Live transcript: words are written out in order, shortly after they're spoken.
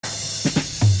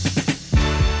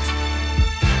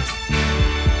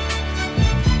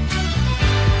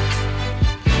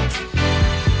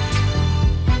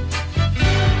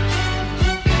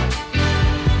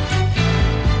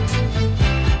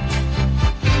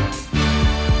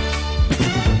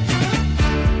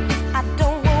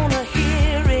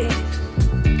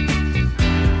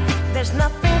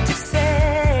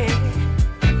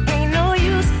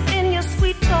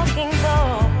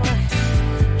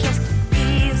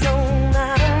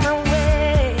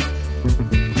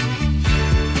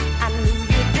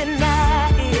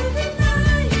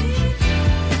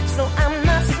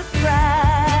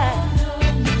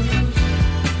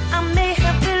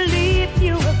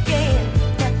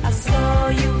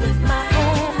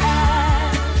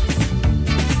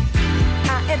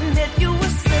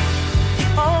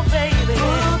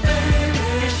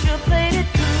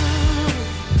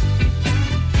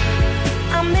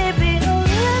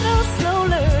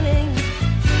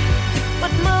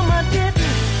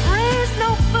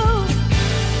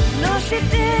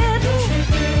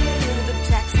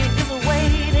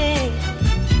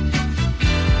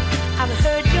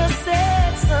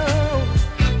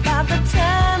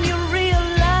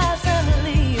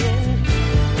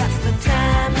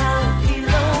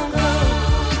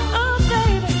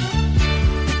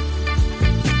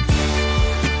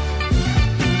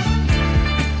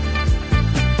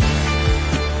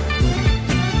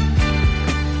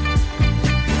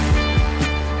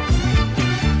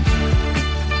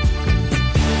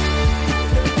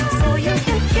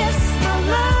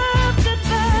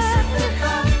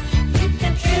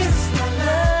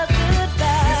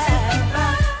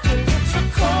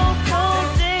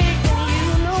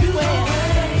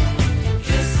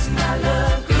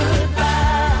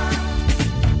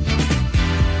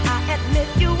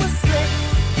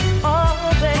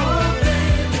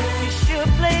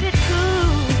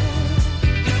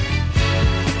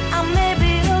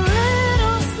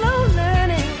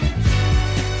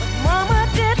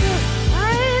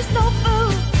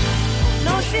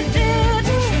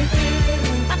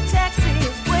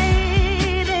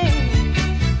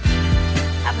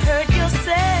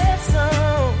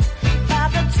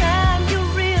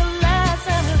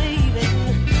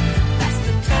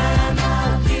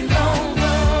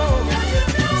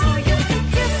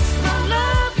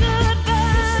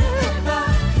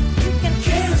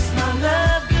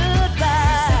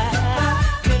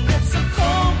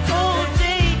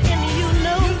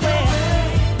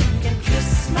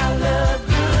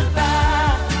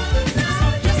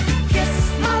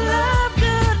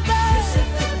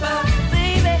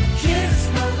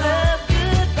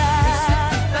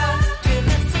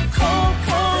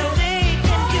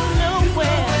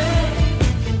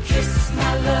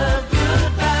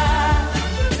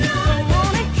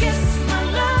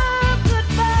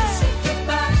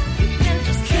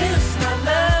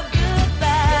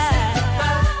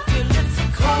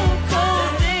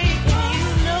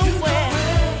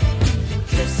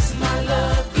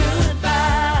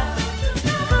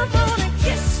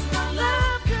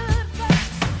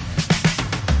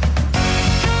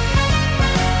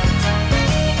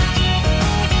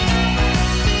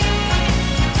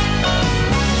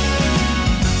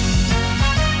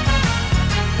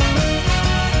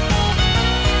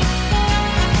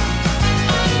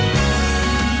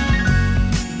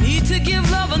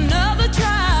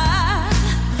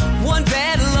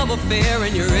affair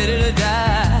and you're ready to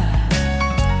die.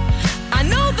 I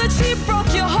know that she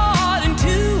broke your heart in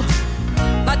two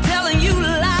by telling you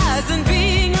lies and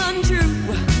being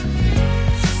untrue.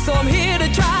 So I'm here to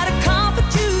try to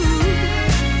comfort you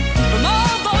from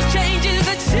all those changes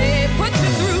that she put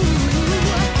you through.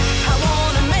 I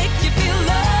wanna make you feel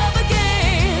love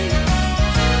again.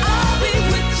 I'll be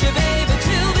with you, baby,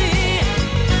 till the end.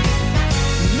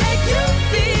 Make you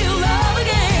feel love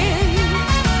again.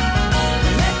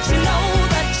 Let you know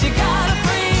that you got a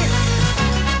friend.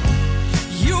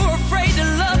 You were afraid to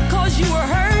love 'cause you were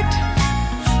hurt.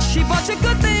 She brought you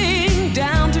good thing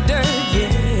down to dirt,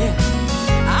 yeah.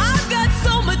 I've got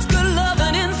so much good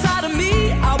loving inside of me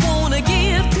I wanna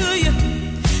give to you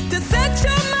to set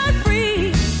your mind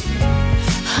free.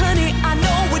 Honey, I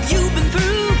know what you've been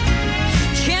through.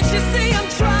 Can't you see I'm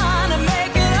trying to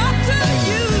make it up to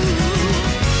you?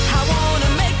 I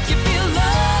wanna make you feel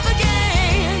love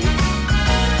again.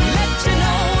 Let you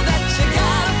know that you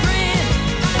got a friend.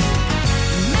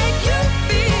 Make you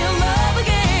feel love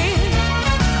again.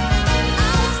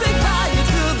 I'll stick by you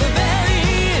till the very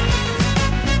end.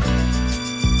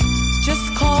 Just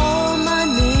call my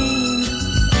name.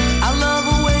 I love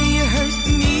the way you hurt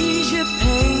and ease your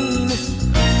pain.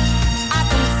 I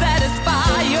can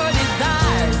satisfy your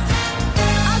desires.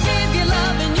 I'll give you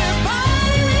love and your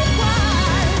body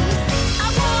requires. I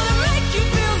wanna make you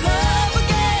feel love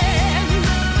again.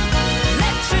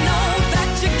 Let you know that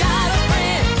you got a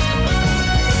friend.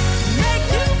 Make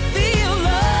you feel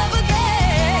love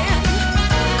again.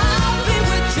 I'll be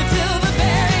with you till the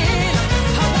very end.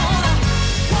 I wanna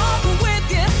walk with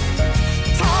you,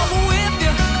 talk with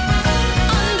you,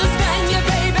 understand you,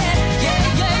 baby. Yeah,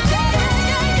 yeah, yeah,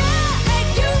 yeah, yeah.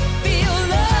 Make you feel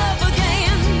love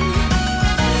again.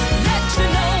 Let you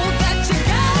know that you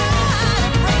got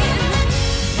a friend.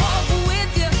 Walk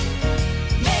with you,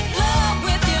 make love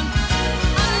with you,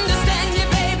 understand you,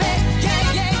 baby. Yeah,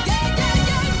 yeah, yeah, yeah,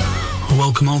 yeah, yeah.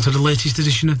 Welcome all to the latest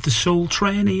edition of The Soul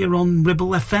Train here on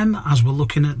Ribble FM as we're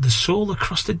looking at the soul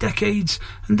across the decades,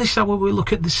 and this hour we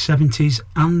look at the 70s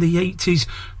and the 80s,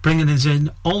 bringing us an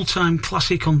all-time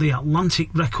classic on the Atlantic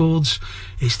Records.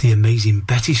 It's the amazing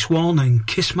Betty Swan and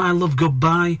Kiss My Love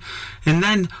Goodbye, and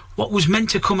then what was meant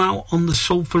to come out on the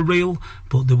Soul for Real,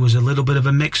 but there was a little bit of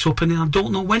a mix-up and I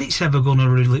don't know when it's ever going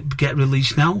to get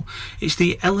released now. It's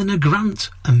the Eleanor Grant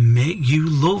and Make You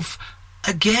Love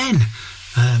Again.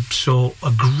 So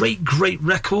a great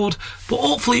record, but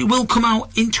hopefully it will come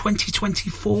out in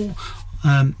 2024.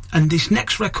 And this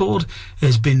next record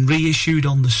has been reissued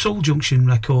on the Soul Junction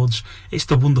Records. It's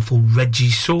the wonderful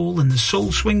Reggie Soul and the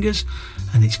Soul Swingers,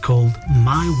 and it's called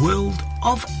My World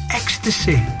of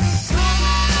Ecstasy.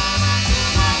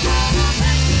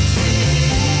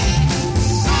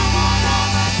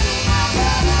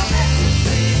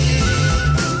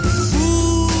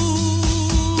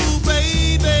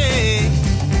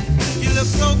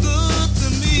 So good to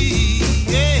me,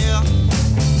 yeah.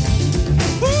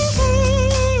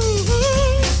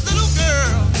 Little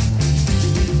girl,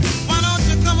 why don't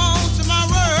you come on to my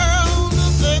world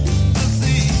of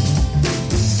ecstasy?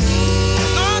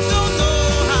 I don't know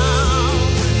how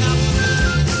it happened.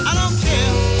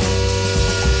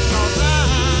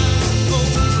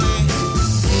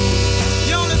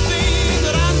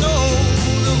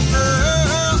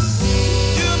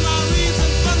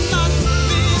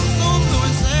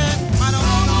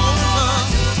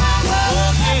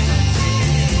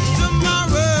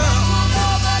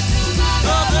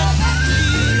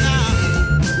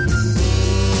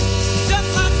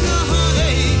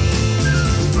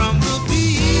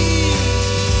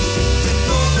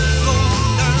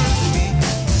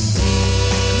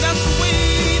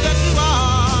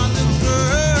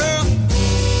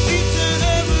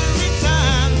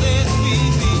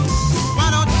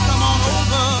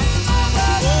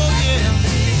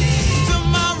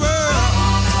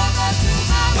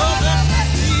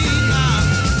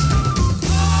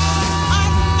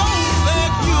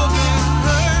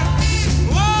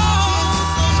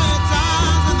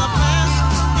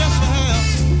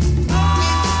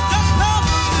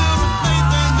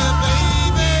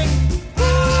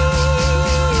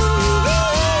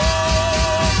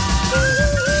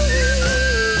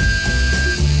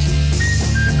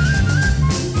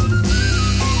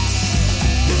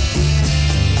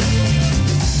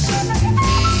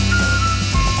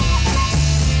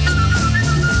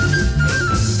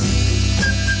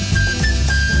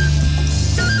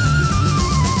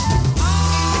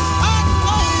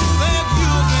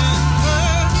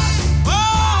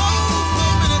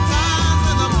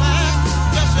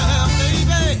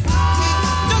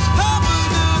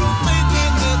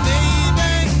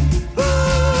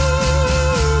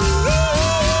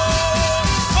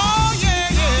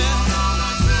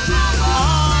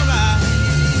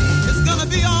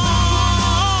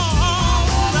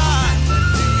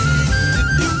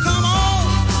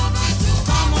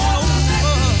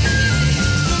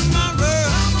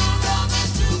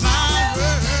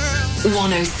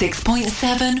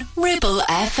 106.7 Ribble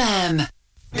FM.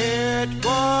 It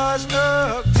was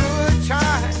a good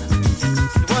time.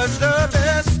 It was the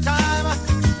best time.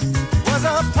 It was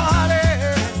a party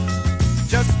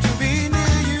just to be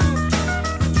near you.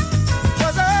 It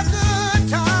was a good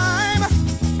time.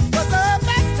 It was the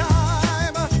best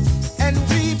time. And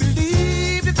we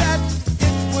believed that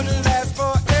it would last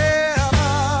forever.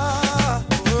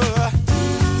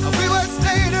 We would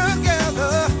stay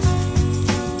together,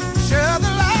 share the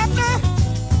laughter,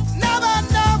 never,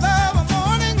 never a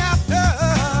morning after.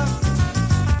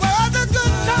 It was a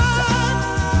good time.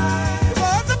 It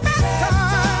was the best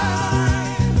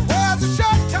time. It was a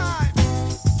short time,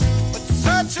 but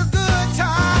such a good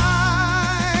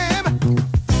time.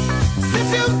 Since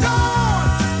you've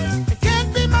gone, it can't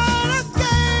be mine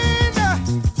again.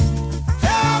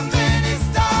 There are many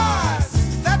stars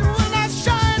that will not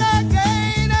shine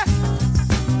again,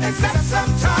 except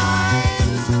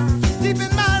sometimes deep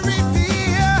in my reverie,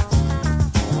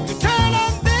 you turn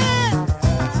on then.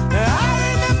 I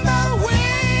remember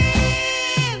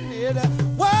when it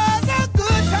was a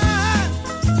good time,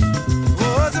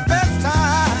 was the best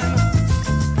time,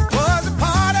 was a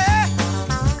party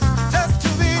just to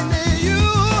be near you.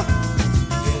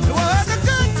 It was a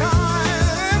good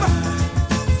time,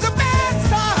 it's the best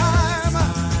time.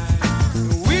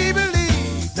 We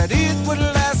believe that it would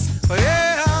last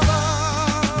forever.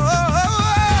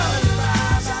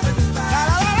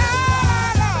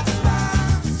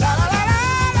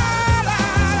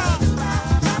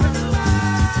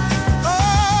 Oh,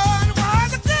 it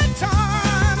was a good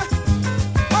time,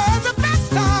 was the best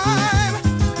time,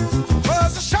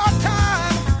 was a short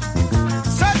time,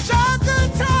 such a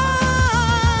good time.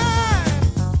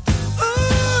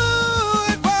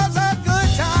 Ooh, it was a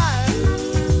good time,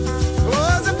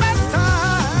 was the best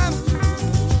time,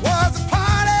 was a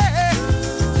party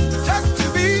just to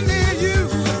be near you.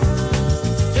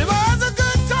 It was a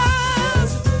good time,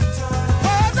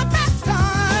 was the best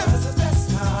time,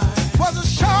 was a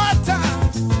short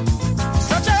time,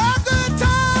 such a good time.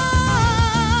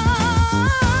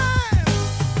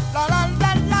 La la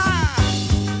la la.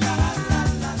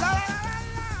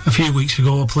 A few weeks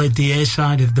ago I played the A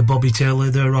side of the Bobby Taylor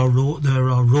There Are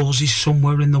Roses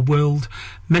Somewhere in the World.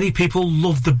 Many people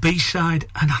love the B side,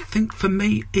 and I think for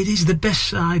me it is the best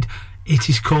side. It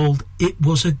is called It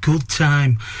Was a Good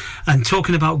Time. And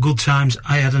talking about good times,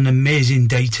 I had an amazing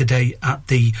day today at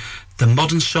the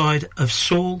modern side of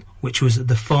soul, which was at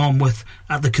the Farmworth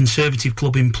at the Conservative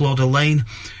Club in Plodder Lane.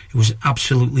 It was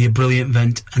absolutely a brilliant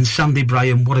event, and Sandy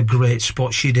Bryan, what a great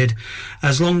spot she did,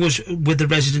 as long as with the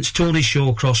residents Tony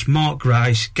Shawcross, Mark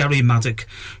Grice, Gary Maddock,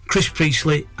 Chris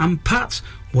Priestley and Pat.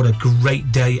 What a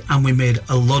great day, and we made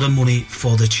a lot of money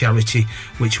for the charity,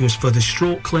 which was for the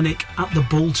stroke clinic at the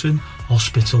Bolton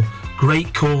Hospital.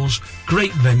 Great cause,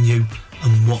 great venue,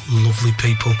 and what lovely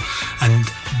people. And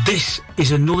this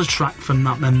is another track from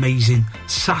that amazing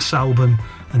Sass album,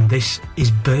 and this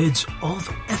is Birds of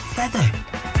a Feather.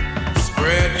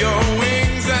 Spread your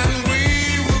wings and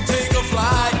we will take a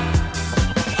flight.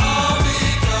 All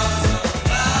because of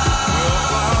love. We'll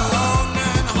fly long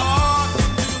and hard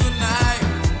into the night.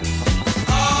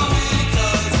 All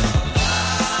because of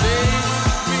love. Stay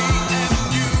with me and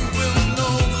you will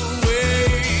know the way.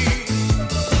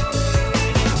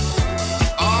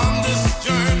 On this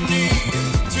journey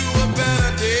to a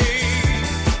better day.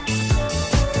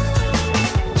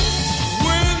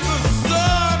 When the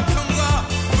sun comes up,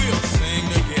 we'll sing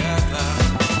together.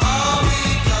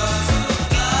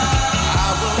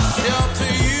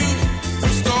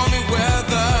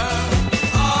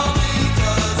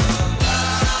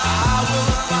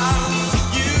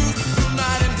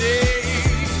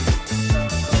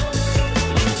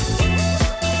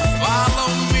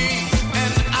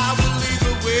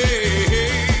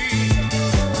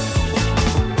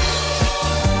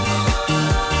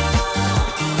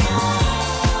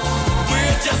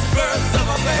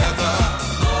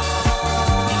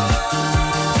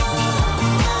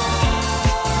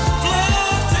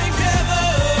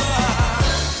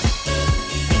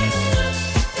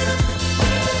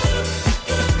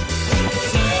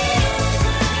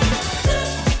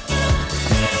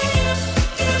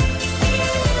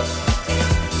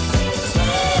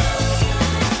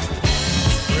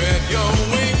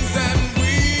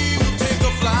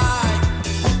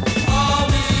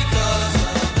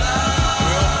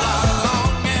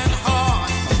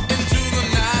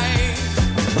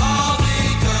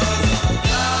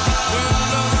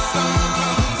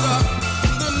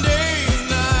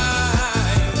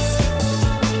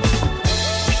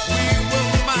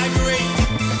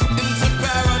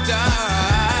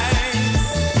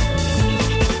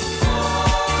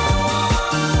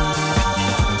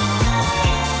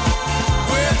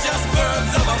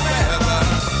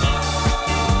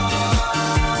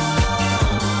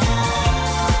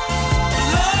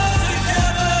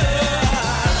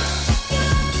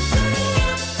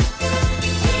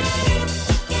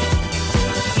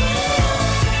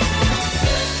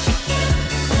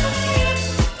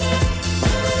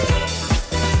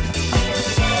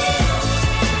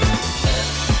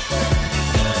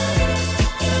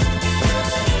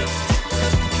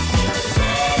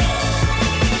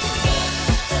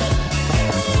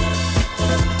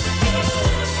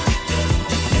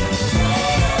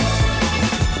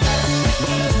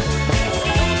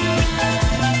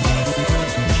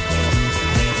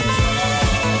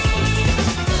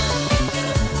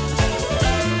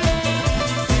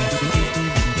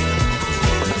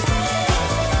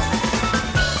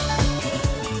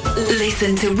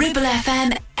 Listen to Ribble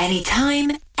FM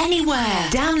anytime, anywhere.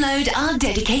 Download our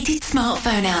dedicated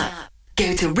smartphone app.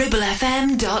 Go to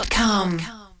ribblefm.com.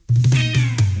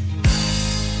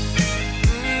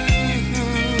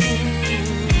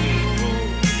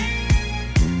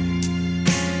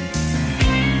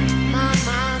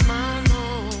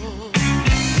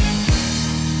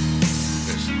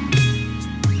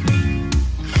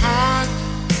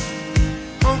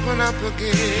 Open up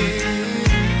again,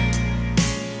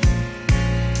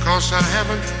 'cause I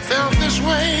haven't felt this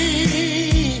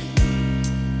way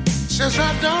since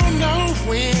I don't know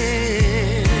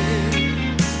when.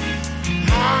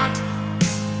 Heart,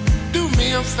 do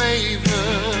me a favor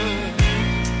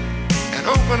and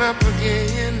open up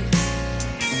again,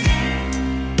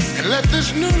 and let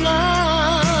this new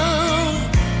love,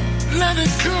 let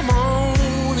it come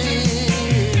on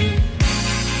in.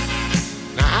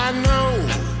 Now I know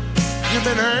you've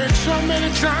been hurt so many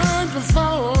times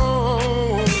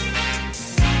before.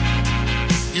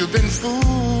 You've been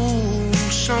fooled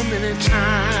so many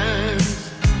times.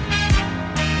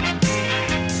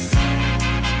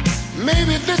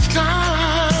 Maybe this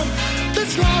time,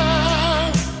 this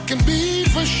love can be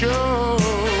for sure.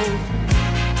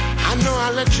 I know I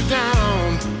let you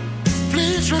down.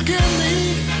 Please forgive me.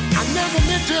 I never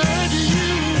meant to hurt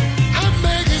you. I'm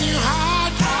begging you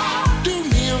hard. Do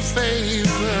me a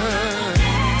favor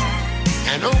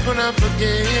and open up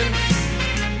again.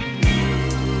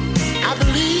 I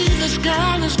believe this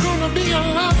girl is gonna be a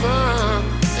lover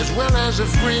as well as a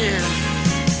friend.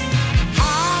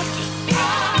 Heart,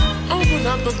 open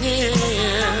up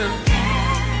again.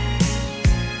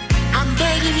 I'm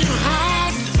begging you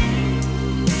hard,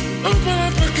 open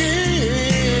up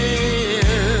again.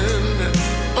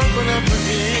 Open up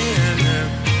again.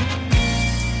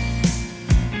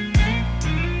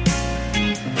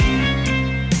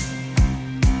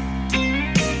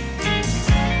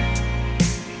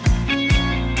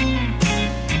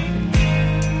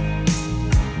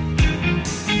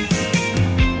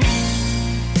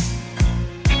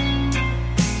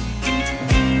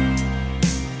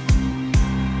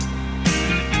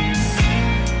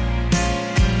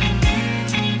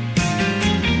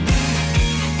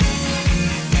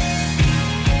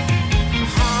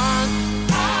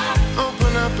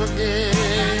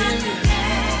 Again.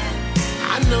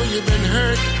 I know you've been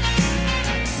hurt,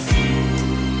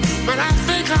 but I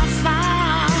think I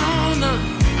found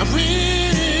a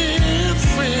real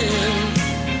friend.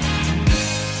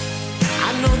 I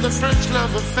know the first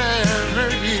love affair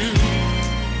hurt you,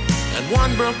 and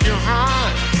one broke your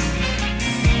heart.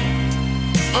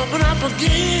 Open up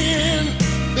again,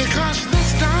 because this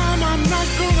time I'm not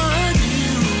gonna hurt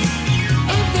you.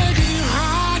 I'm begging you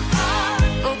hard,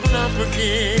 open up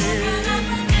again.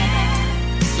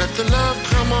 Let the love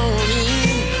come on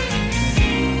in.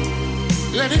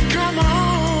 Let it come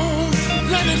on,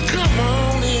 let it come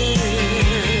on in.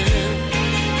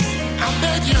 I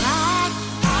beg you hard,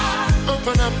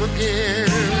 open up again.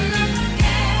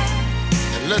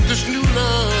 And let this new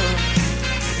love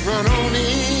run on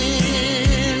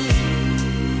in.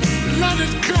 Let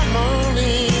it come on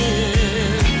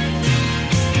in.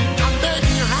 I beg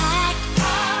you hard,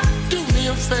 do me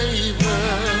a favor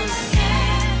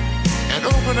and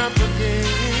open up again.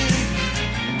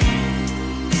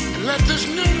 And let this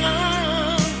new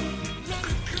love.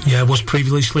 Yeah, it was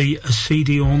previously a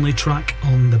CD-only track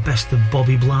on the best of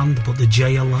Bobby Bland, but the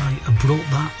JLI have brought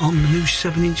that on the new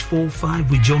 7-inch 4.5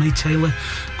 with Johnny Taylor.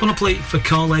 Gonna play it for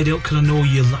Carl Aidout because I know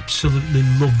you'll absolutely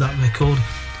love that record.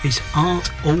 It's Art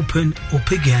Open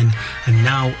Up Again, and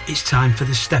now it's time for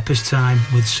the Steppers time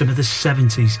with some of the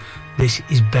 70s. This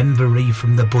is Ben Veree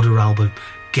from the Buddha album.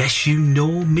 Guess you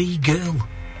know me, girl.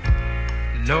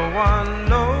 No one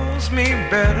knows me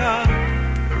better,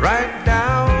 right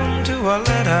down to a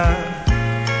letter.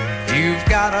 You've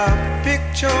got a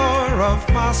picture of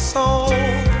my soul.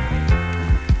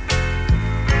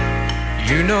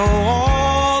 You know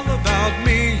all about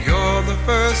me. You're the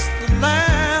first and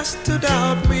last to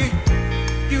doubt me.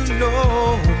 You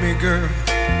know me, girl.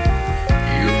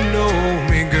 You know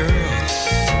me, girl.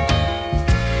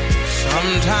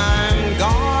 Sometime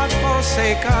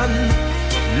God-forsaken,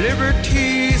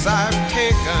 liberties I've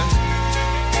taken,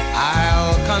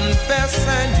 I'll confess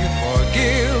and you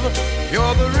forgive.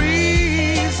 You're the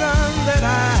reason that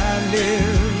I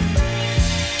live.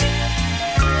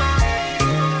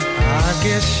 I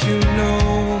guess you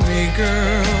know me,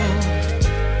 girl.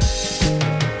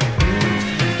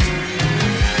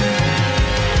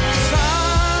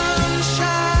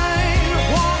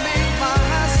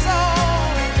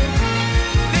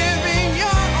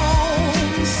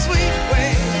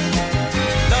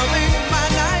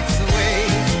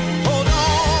 Hold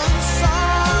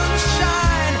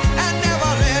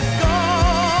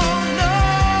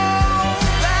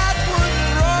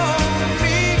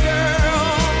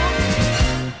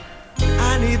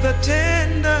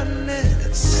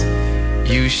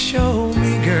you show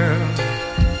me, girl.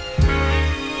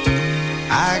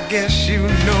 I guess you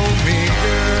know me,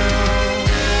 girl.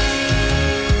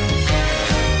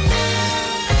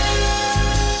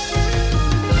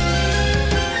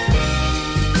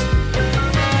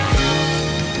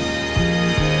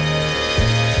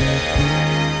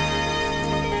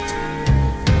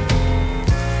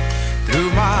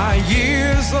 Through my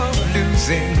years of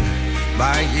losing,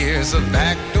 my years of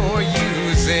backdoor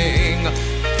using,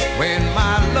 when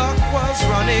my luck was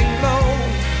running low,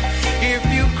 if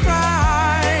you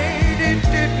cried, it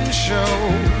didn't show.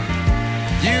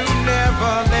 You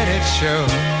never let it show.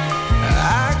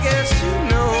 I guess you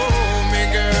know me,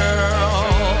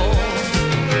 girl.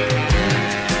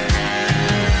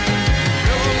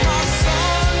 You're my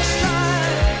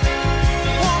sunshine,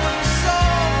 woman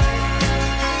soul,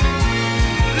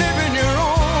 living your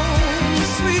own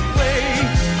sweet way,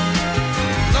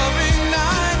 loving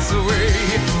nights away.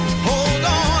 Hold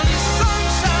on,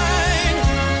 sunshine,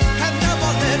 and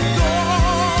never let go.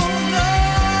 No,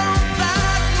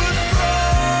 that would throw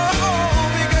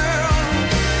me, girl.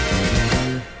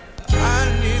 I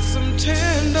need some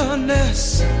tenderness.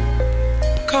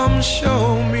 Come show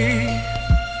me.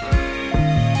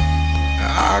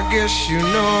 I guess you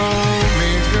know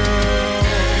me, girl.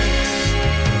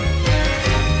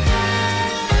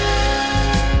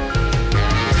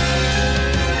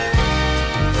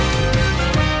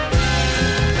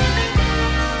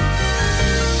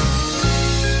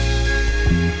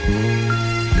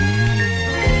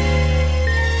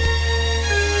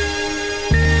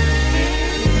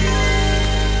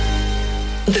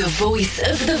 The voice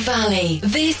of the valley.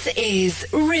 This is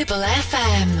Ribble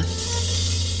FM.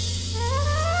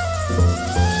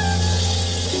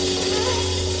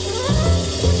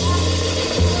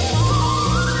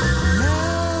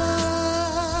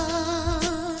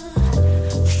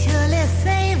 Surely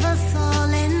save us all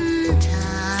in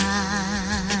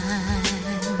time.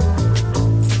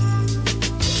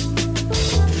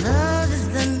 Love is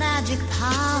the magic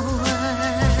power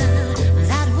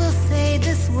that will save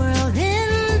this world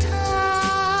in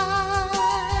time.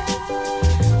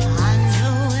 I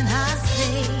know and I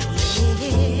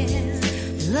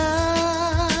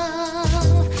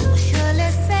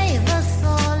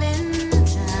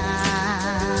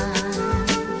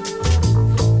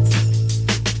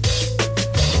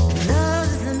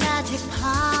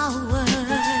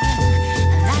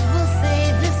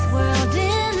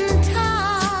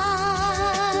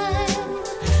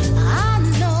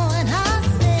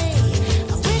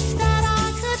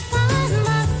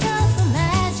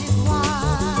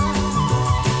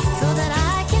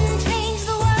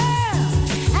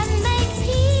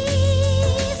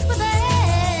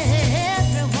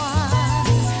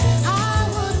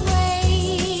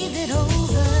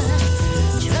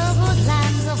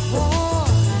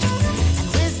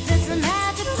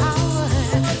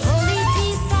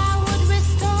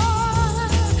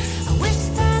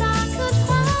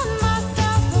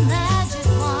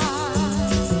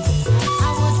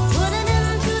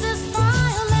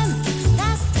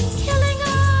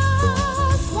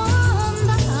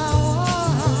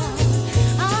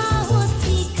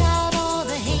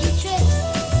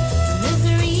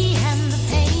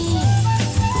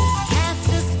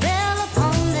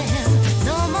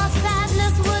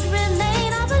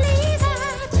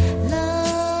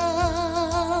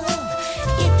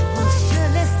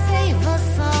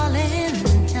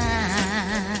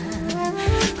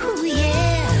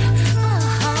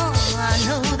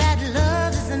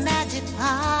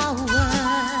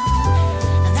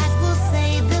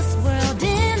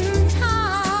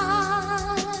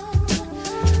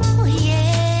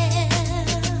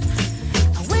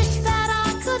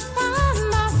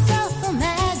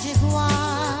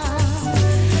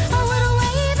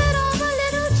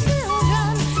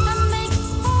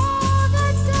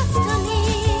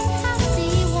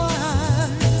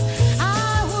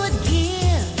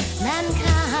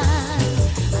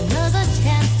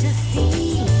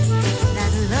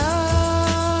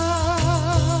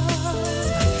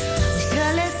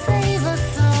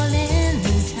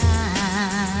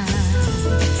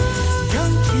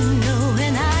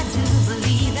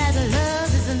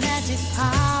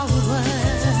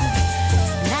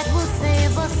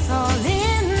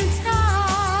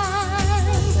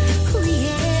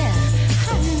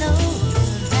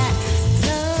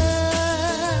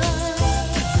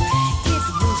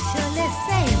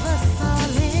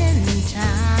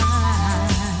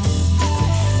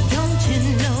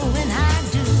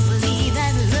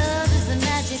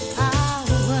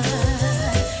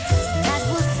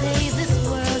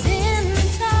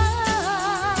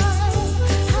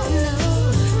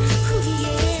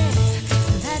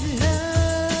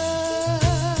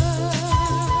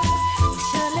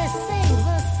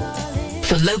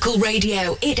For local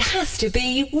radio, it has to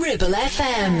be Ribble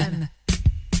FM.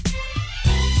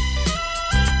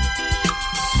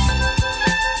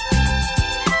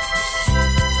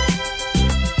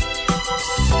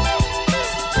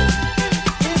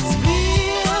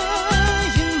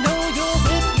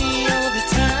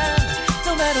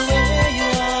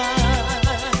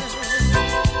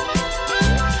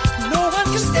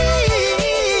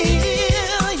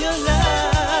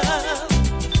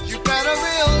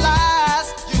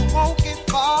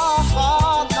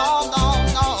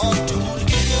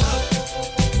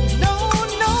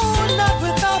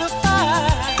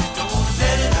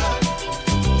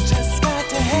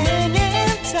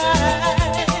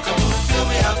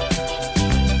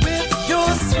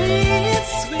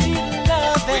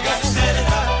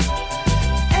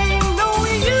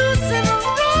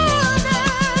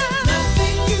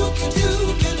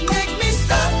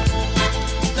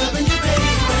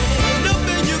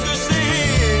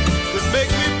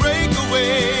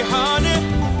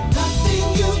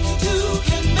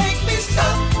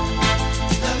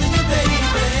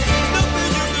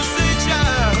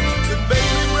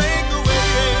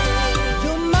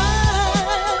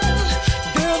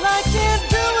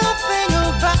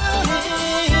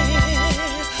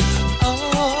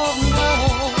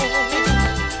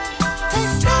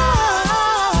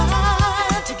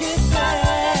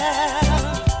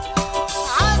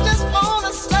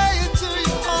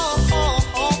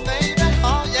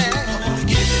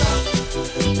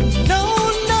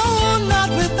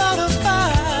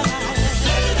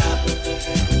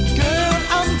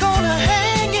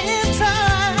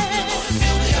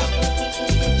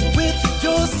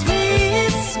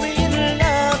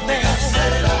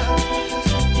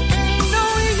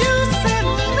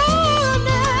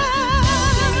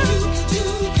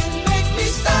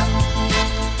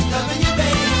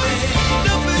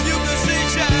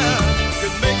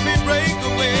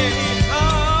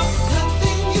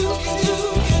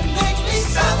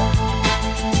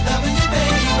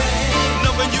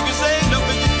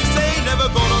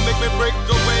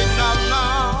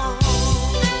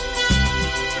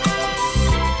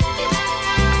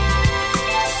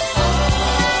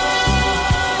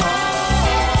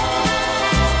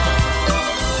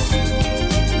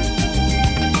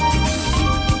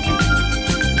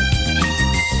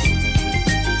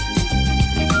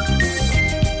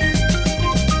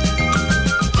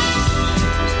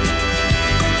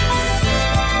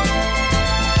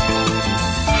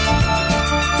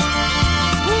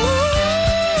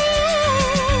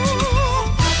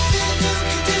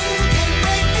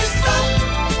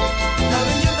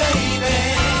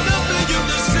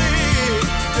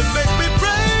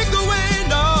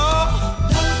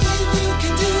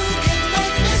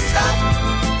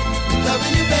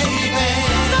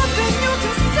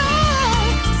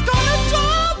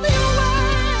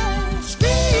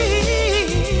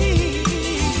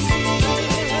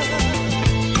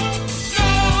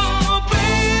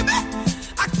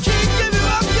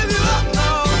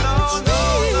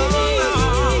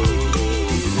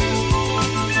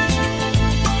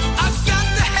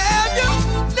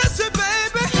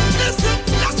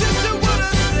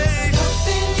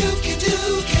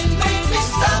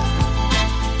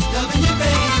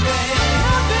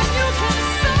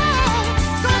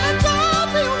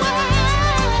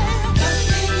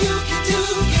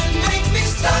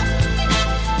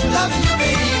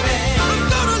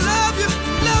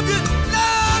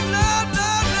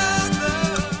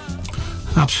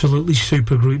 Absolutely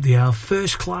super group they are.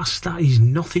 First Class, that is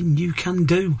Nothing You Can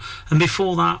Do. And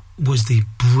before that was the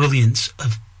brilliance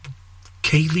of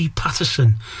Kaylee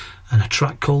Patterson and a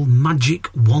track called Magic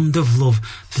Wand of Love.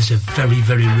 There's a very,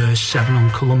 very rare 7 on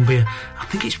Columbia. I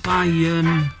think it's by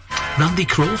Randy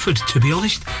Crawford, to be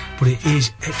honest, but it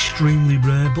is extremely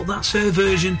rare. But that's her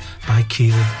version by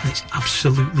Keelan, and it's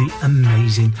absolutely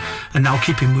amazing. And now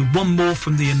keeping with one more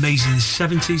from the amazing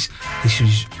 70s, this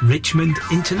is Richmond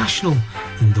International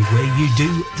and The Way You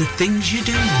Do the Things You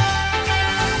Do.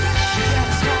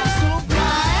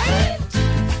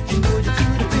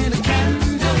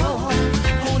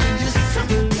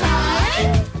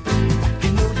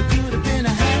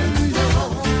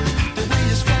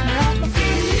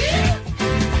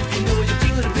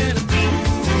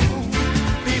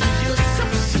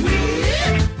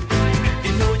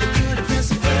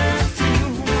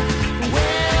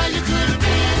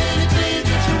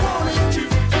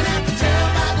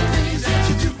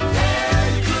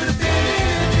 Could have been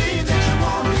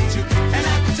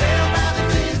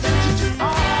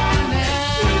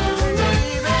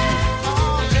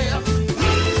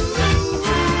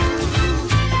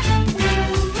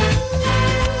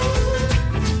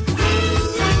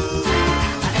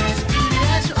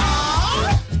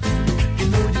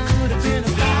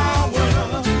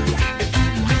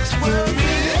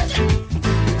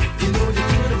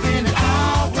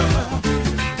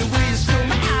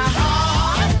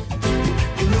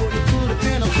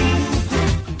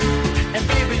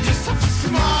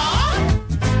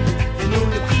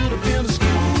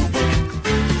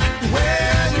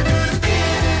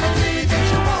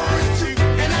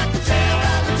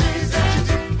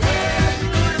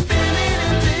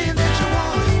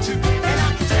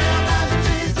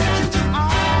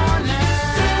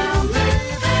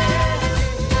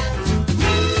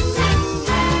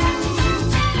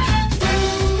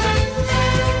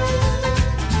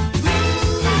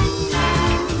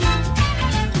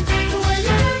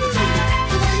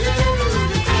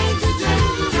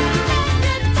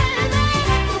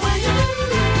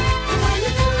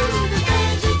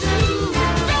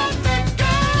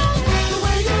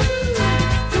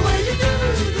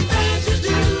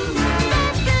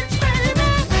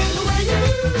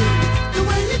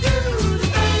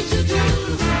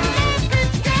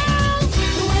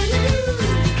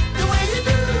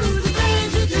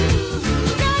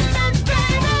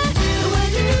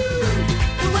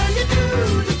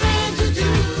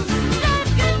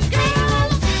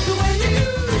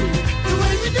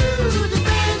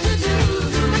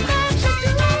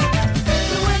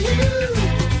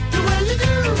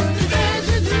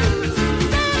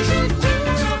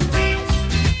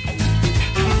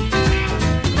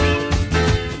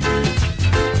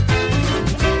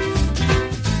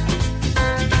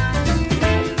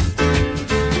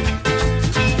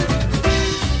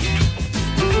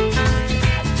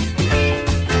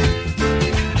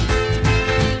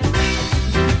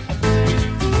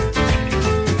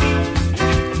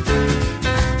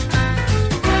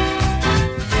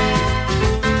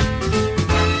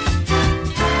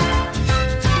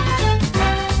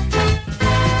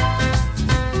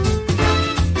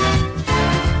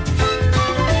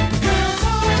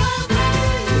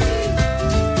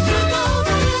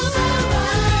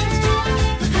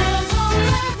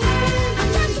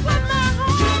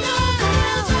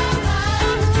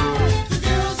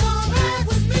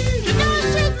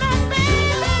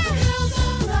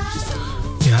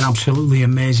Absolutely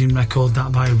amazing record,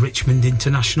 that by Richmond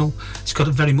International. It's got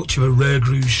a very much of a Rare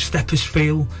Grooves Steppers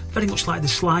feel, very much like the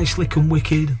Sly, Slick and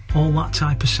Wicked, all that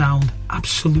type of sound.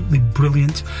 Absolutely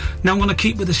brilliant. Now I'm going to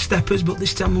keep with the Steppers, but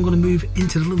this time I'm going to move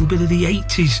into a little bit of the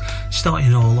 80s, starting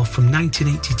it all off from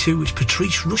 1982. It's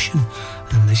Patrice Rushen,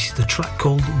 and this is the track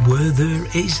called Where There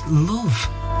Is Love.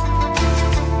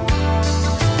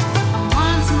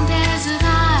 On some desert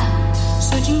isle,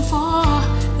 searching for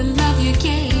the love you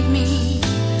gave me,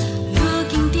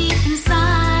 looking deep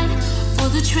inside for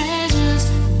the treasures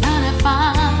none have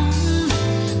found,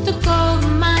 the gold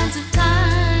mines of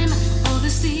time, all the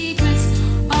secrets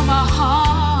of our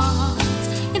hearts.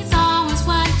 It's always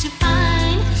what you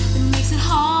find that makes it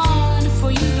hard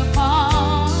for you to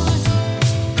part.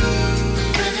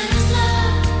 Where there is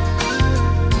love,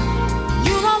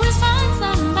 you'll always find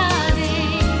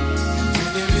somebody.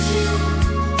 Where there is you,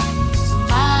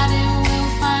 somebody will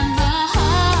find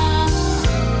love.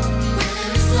 Where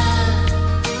there is love,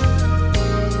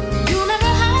 you'll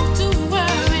never have to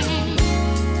worry.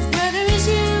 Where there is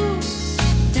you,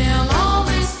 there'll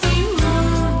always be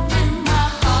room in my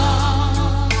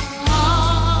heart.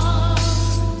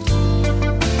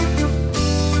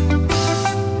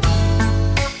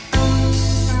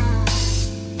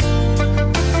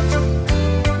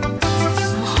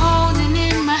 I'm holding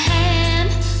in my hand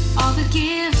all the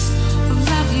gifts of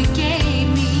love you gave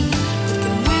me. But the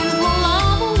winds blow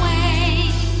all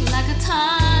away like a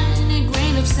tiny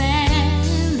grain of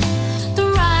sand. The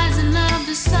rising of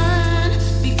the sun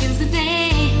begins the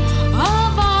day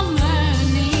of our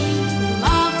learning.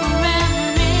 Love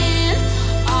forever in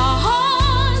our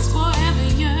hearts, forever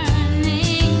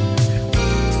yearning.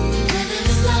 Where there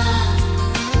is love,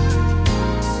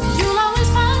 you'll always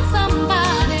find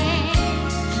somebody.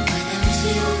 Where there is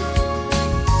you,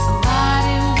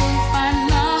 somebody will find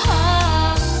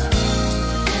love.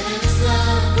 Where there is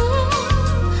love,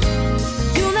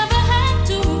 you'll never have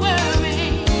to worry.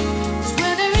 'Cause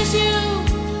where there is you,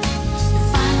 you'll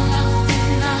find love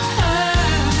in a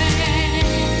hurry.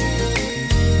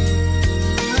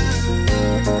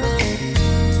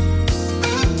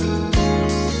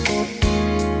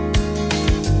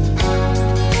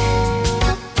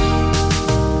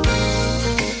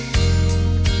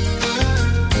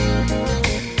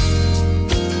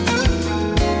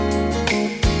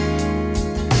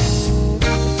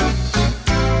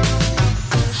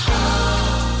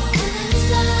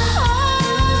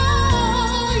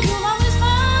 You'll always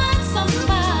find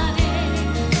somebody.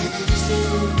 Where there is you,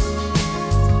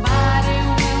 somebody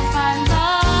will find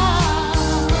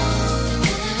love.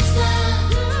 Where there is love,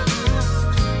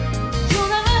 you'll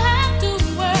never have to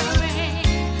worry.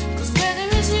 'Cause where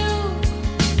there is you,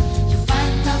 you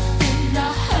find love in a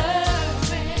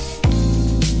hurry.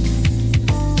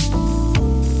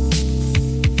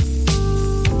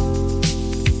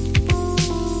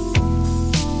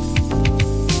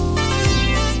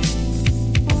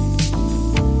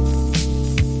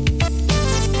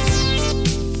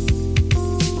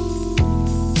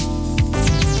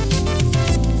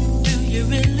 Do you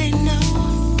really know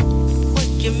what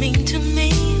you mean to me?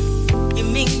 You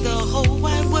mean the whole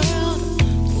wide world.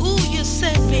 Ooh, you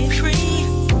set me free.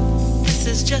 This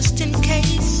is just in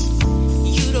case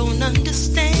you don't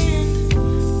understand.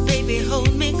 Baby,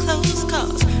 hold me close,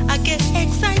 'cause I get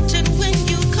excited when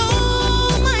you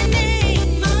call my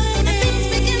name. And things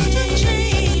begin to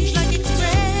change like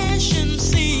expressions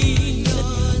seen.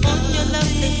 On your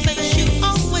lovely face, you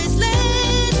always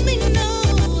let me know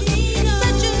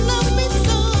that you love me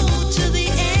so till the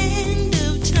end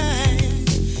of time.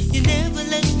 You never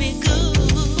let me go.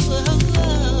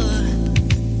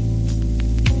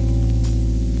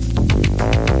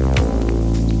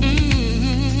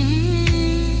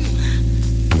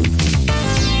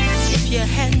 If you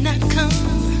had not come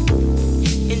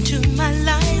into my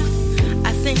life,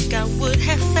 I think I would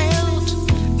have felt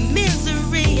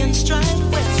misery and strife.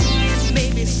 Well,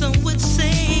 maybe some would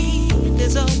say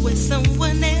there's always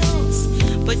someone else,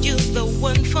 but you're the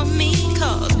one for me,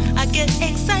 'cause I get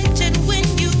excited when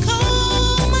you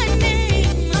call my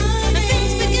name. And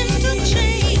things begin to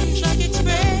change like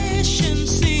expressions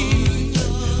seen.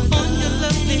 On your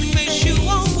lovely face, you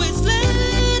always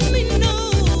let me know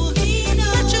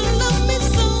that you love me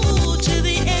so till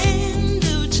the end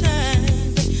of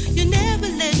time. You never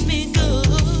let me go.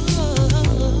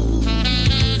 Ooh.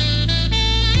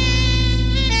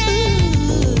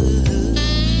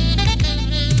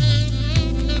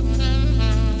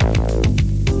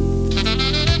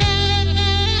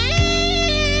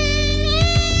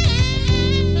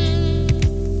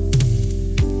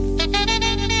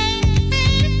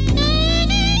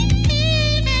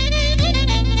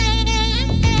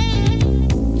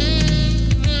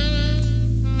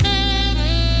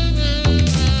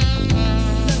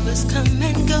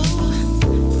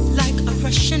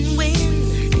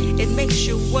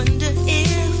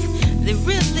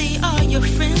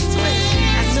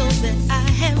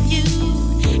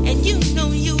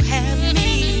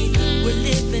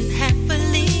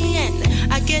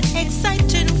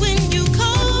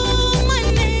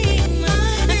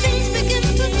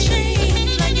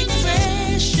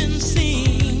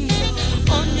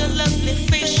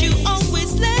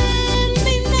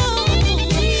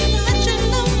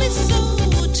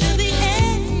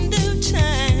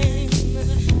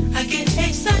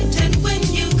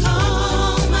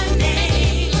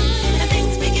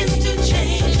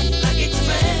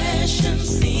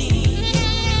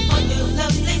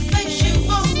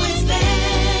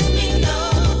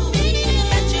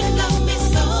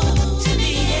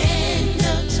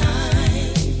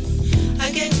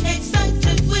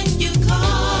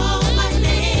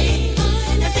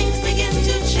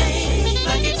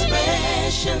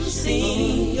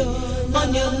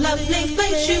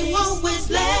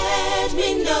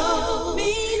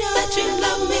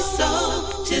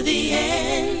 to the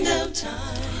end of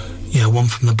time. Yeah, one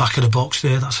from the back of the box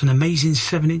there. That's an amazing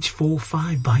 7-inch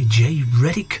 4.5 by Jay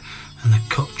Reddick, and a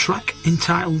track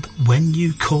entitled When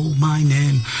You Call My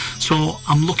Name. So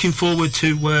I'm looking forward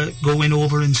to going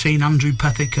over and seeing Andrew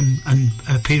Pethick and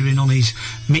appearing on his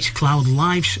Mixcloud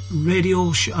live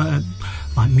radio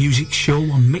music show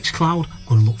on Mixcloud. I'm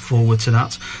going to look forward to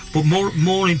that. But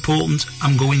more important,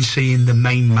 I'm going seeing the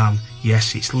main man.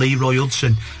 Yes, it's Leroy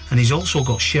Hudson, and he's also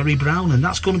got Sherry Brown, and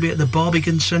that's going to be at the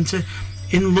Barbican Centre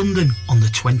in London on the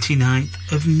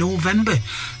 29th of November.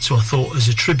 So I thought, as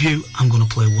a tribute, I'm going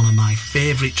to play one of my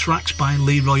favourite tracks by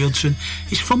Leroy Hudson.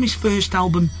 It's from his first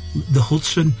album, The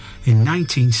Hudson, in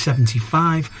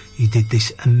 1975. He did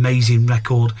this amazing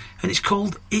record, and it's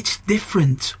called It's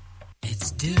Different.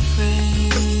 It's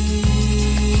different.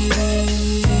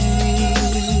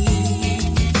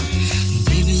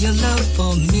 Baby, your love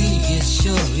for me, it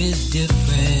sure is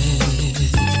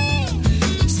different.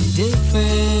 It's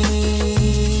different.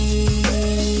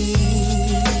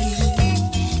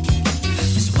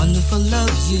 For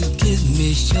love you give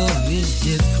me sure is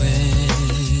different.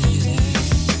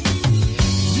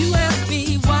 You ask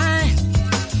me why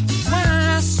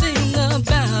I sing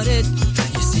about it.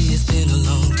 You see, it's been a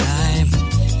long time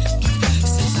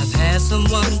since I've had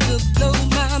someone to blow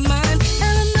my mind.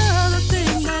 And another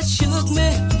thing that shook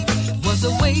me was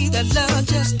the way that love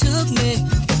just took me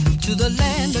to the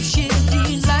land of sheer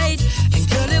delight. And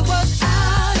girl, it was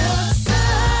out of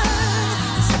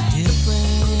sight. It's different.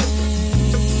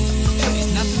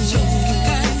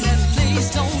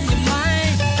 On your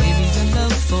mind, baby, the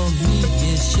love for me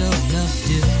is sure enough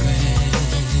different.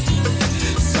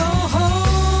 So hold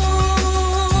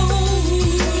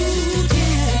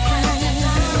different.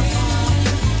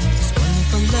 This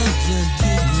wonderful love you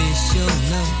give me sure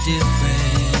enough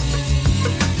different.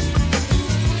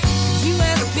 You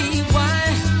ask me why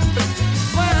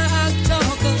I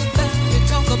talk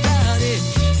about it.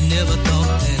 Never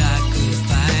thought that I could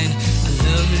find a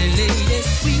lovely lady,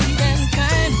 sweet and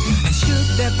kind. Should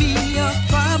there be a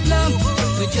problem,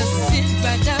 we just sit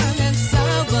right down and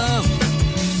solve them.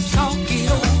 Talk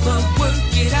it over,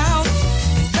 work it out,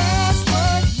 and that's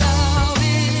what love is.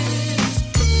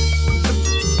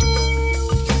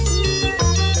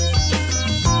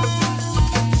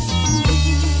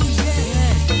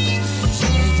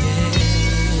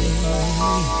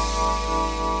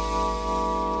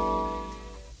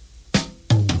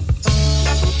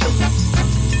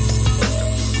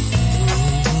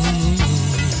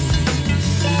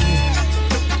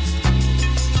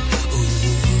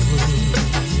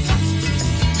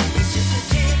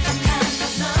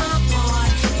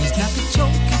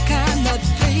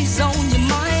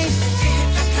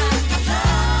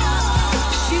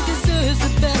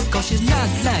 She's not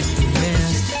like the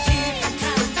rest.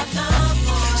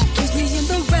 She keeps me in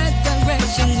the right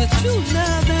direction with true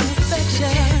love and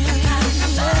affection.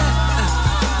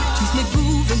 Keeps me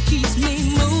grooving, keeps me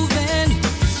moving.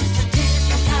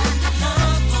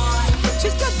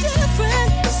 She's got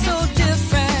different, so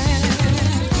different.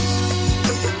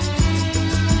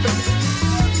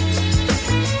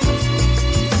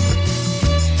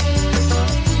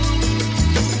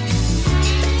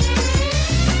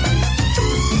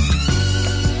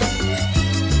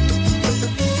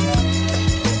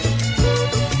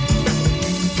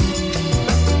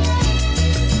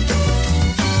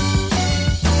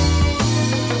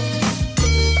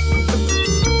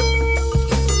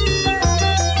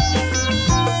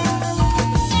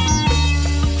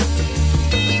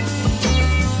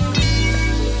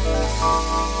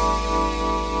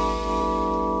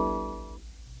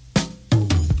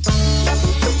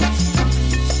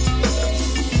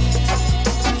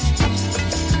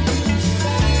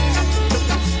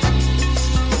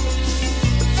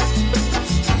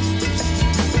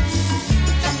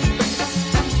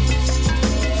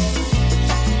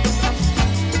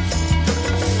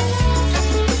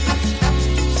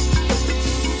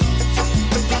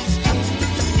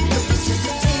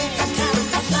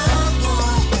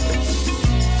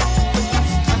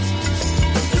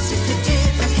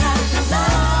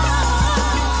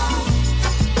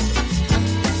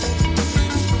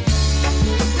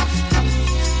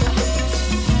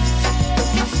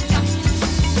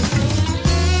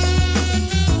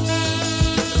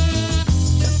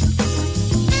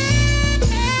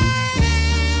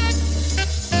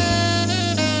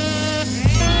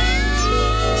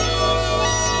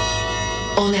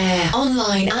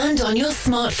 Online and on your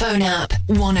smartphone app.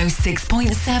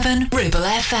 106.7 Ribble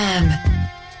FM.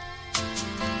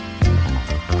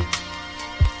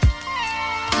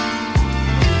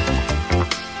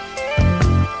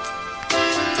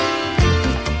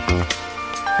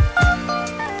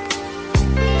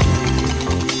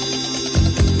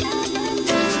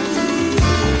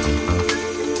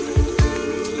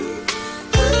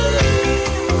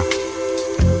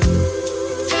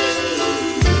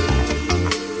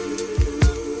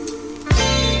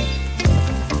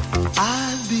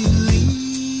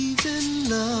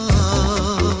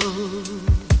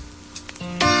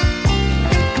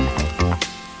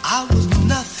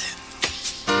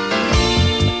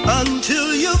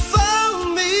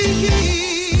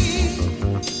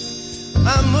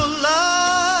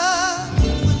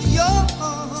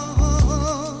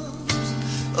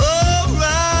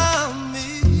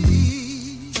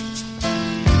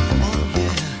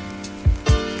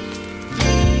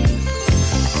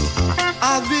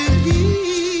 I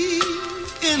believe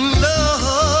in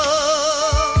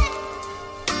love.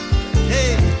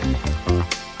 Hey,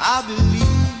 I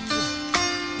believe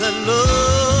that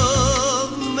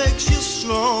love makes you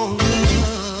stronger,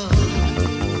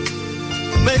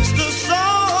 makes the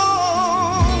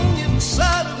song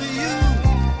inside of you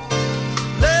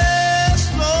last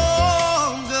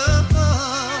longer.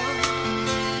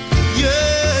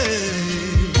 Yeah,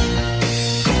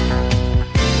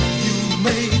 you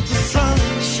made the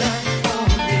sunshine for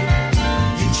me.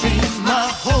 You changed my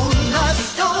whole life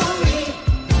story.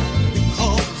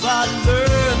 Because I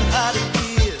learned how to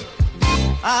give,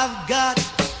 I've got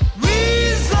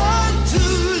reason to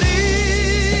live.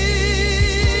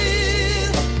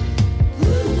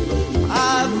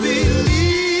 I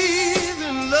believe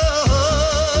in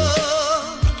love.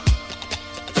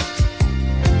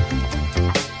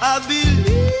 I believe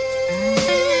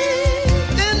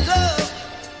in love.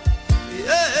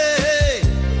 Yeah.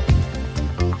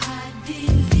 I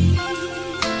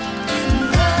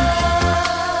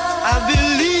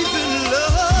believe in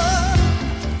love.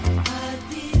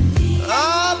 I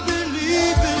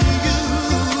believe in you.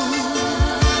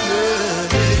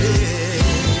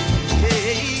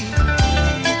 Yeah.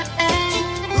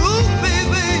 Ooh,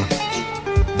 baby.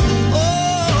 Oh,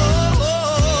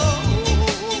 oh,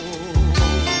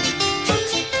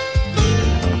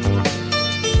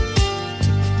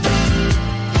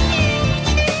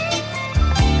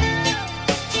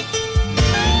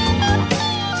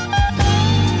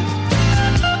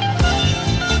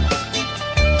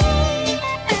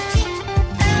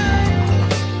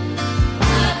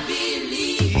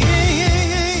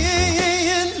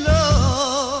 in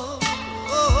love.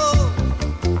 Oh,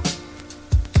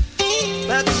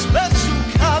 that special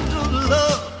kind of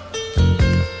love,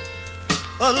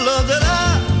 a love that I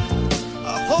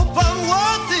hope I'm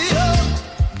worthy of.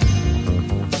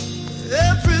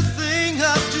 Everything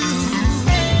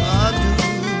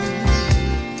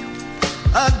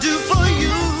I do for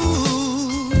you.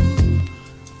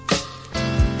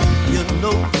 You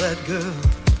know that, girl.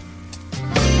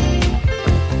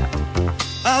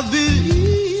 I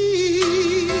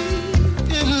believe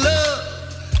in love.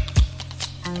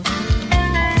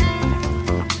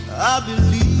 I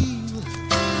believe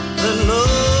that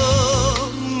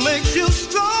love makes you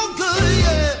stronger,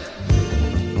 yeah.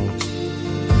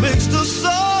 Makes the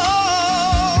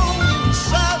song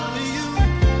inside of you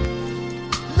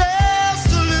last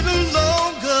a little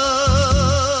longer.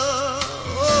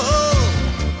 Oh.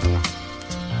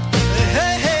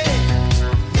 Hey, hey,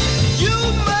 you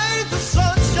made the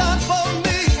sunshine for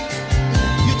me.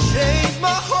 You changed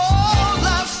my whole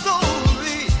life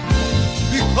story.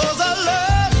 Because I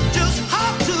learned just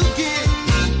how to give,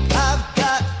 I've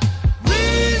got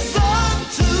reason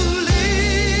to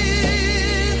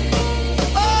live.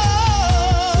 Oh,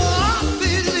 I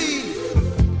believe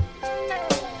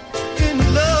in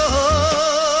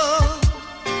love.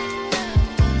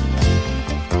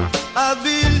 I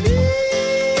believe.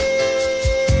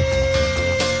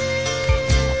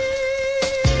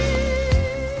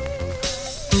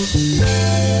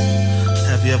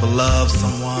 Have you ever loved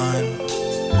someone?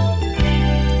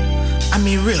 I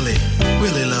mean, really,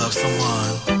 really loved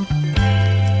someone.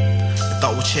 I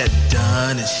thought what you had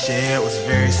done and shared was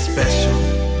very special,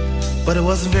 but it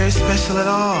wasn't very special at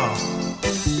all.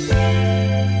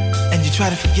 And you try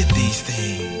to forget these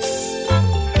things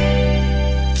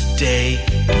day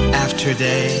after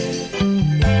day.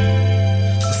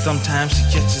 But sometimes you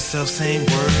get yourself saying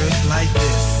words like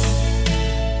this.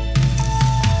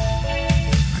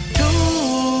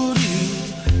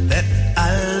 I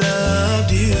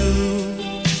loved you,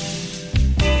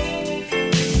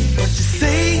 but you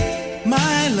say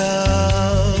my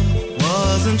love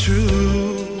wasn't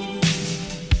true.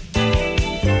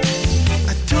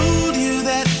 I told you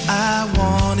that I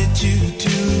wanted you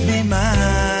to be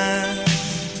mine,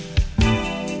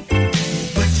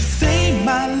 but you say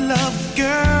my love,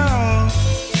 girl,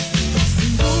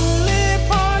 seemed only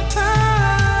part-time.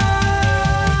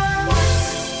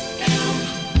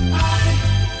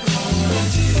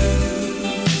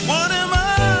 What am I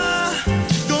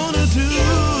gonna do?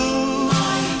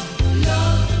 My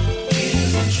love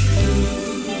isn't true.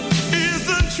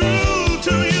 Isn't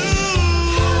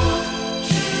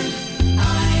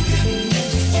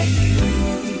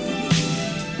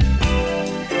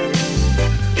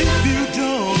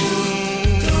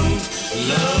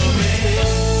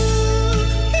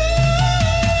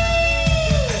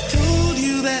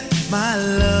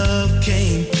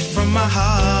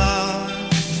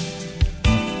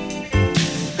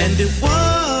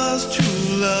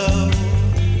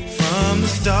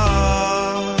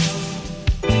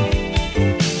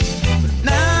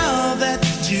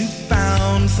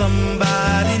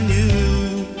somebody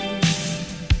new.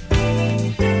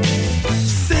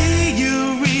 Say you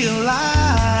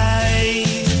realize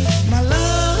my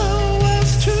love was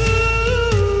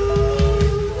true.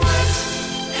 What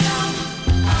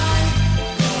am I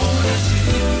gonna do?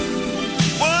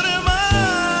 What am I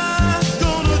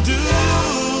gonna do?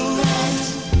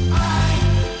 I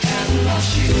have lost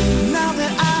you. Now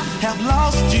that I have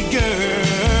lost you,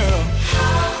 girl,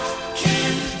 how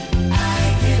can I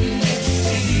get next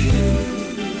to you?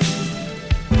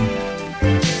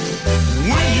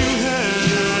 When you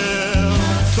have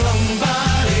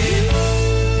somebody,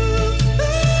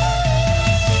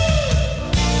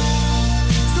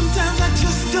 sometimes I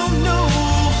just don't know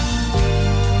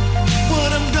what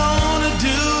I'm gonna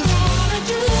do.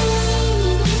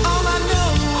 All I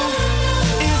know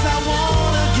is I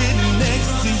wanna get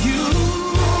next to you.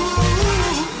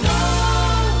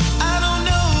 I don't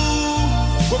know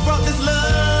what brought this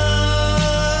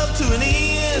love to an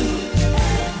end.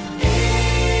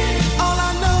 All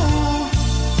I know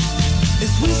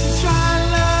is we should try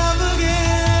love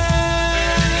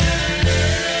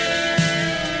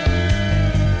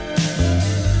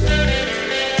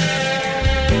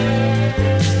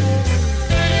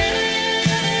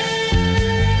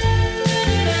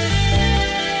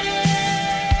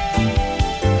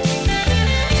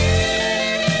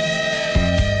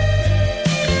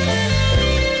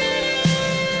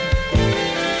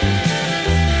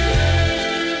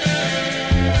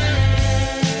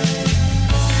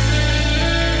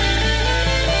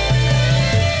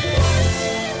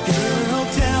Girl,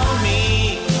 tell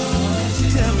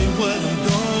me what I'm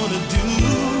gonna do.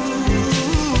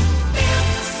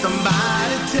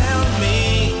 Somebody tell me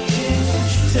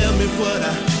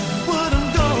what I'm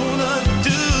gonna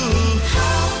do.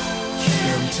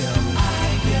 Girl,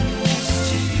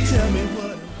 tell me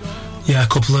what. Yeah, a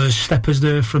couple of steppers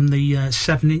there from the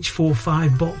 7-inch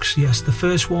 4/5 box. Yes, the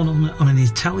first one on an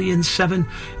Italian 7.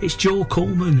 It's Joel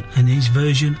Coleman and his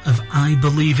version of I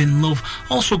Believe in Love.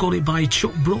 Also got it by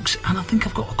Chuck Brooks, and I think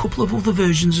I've got a couple of other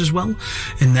versions as well.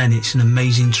 And then it's an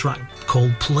amazing track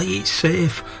called Play It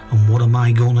Safe and What Am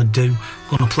I Gonna Do?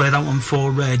 Gonna play that one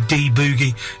for D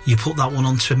Boogie. You put that one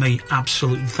on to me.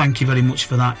 Absolutely. Thank you very much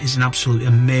for that. It's an absolutely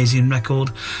amazing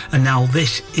record. And now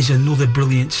this is another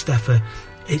brilliant stepper.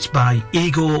 It's by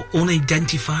Igor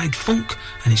Unidentified Funk,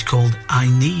 and it's called I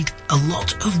Need a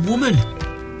Lot of Woman.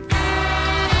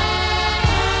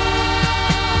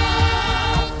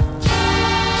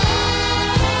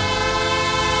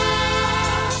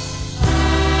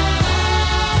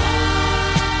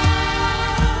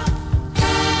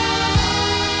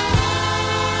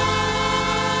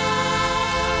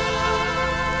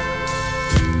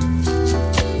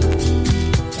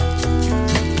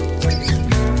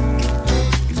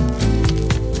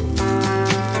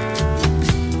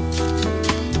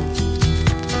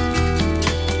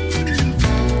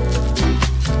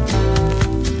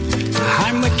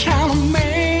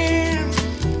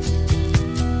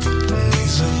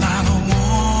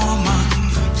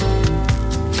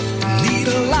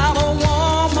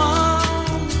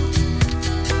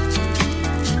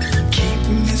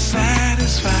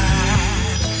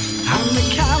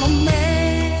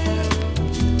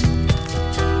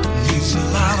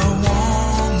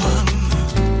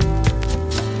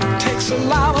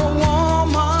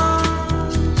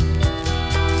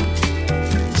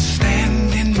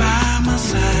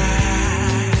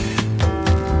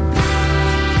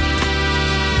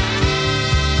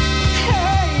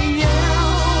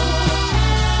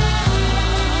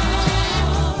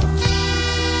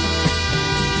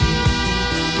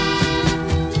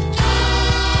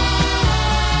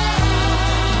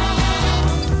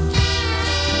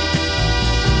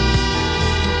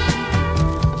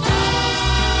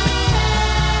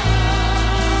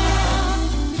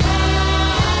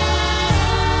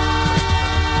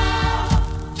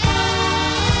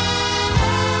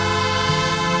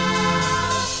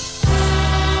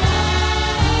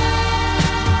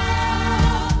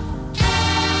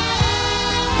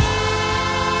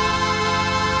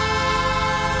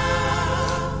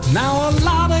 Now a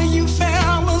lot of you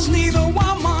fellas need a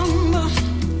woman,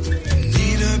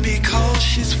 need her because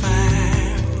she's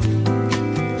fine.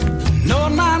 No,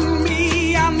 not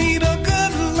me, I need a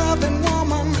good loving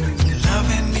woman,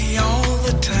 loving me all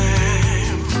the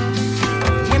time.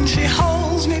 When she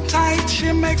holds me tight,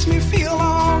 she makes me feel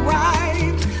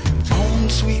alright, own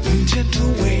sweet and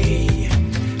gentle way.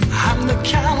 I'm the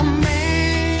kind of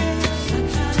man,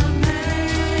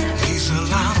 needs a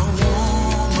lot of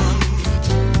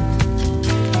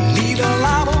a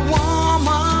lot of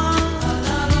woman,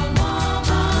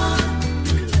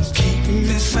 keep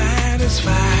me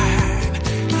satisfied.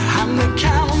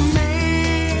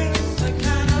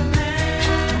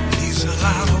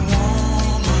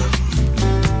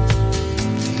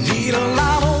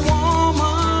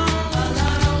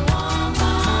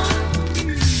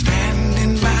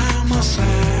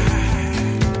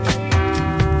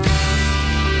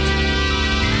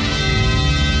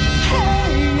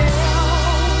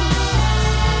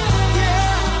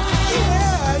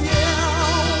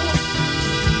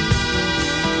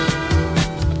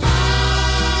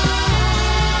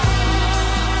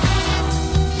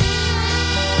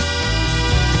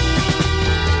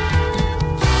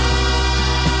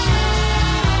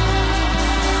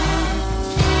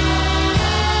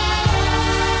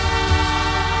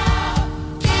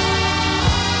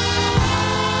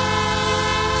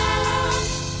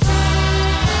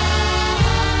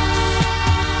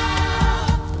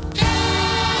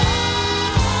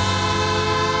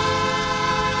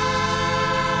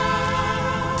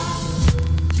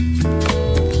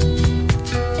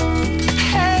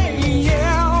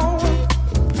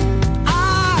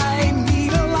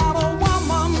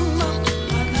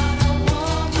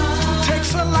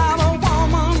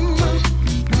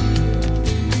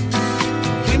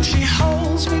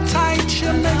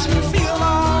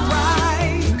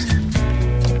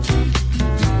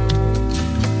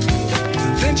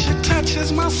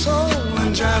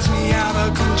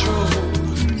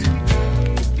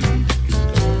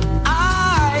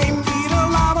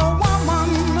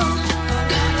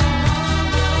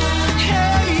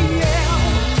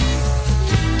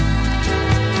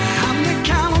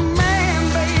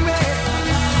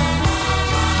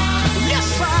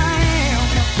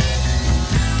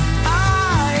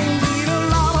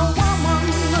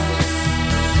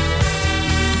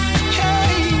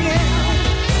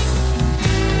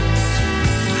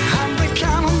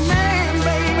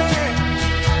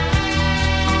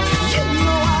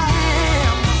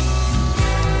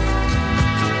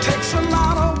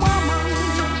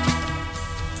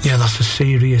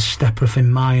 serious step up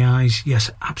in my eyes. Yes,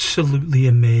 absolutely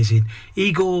amazing.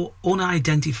 Ego,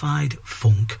 Unidentified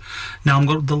Funk. Now I'm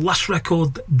got the last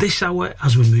record this hour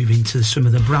as we move into some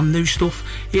of the brand new stuff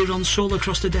here on Soul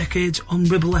Across the Decades on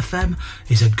Ribble FM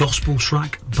is a gospel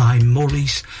track by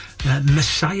Maurice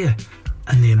Messiah,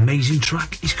 and the amazing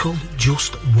track is called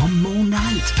Just One More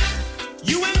Night.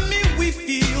 You and me, we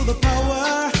feel the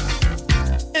power,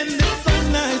 and it's so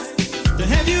nice to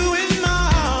have you in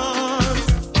my arms.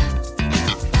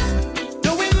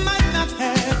 Though we might not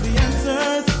have the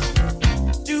answers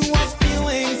to our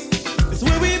feelings, it's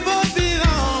where we both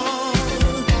belong.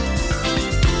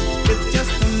 It's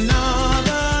just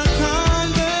another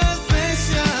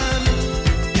conversation,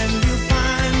 and you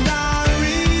find our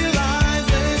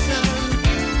realization.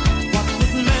 What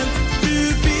was meant to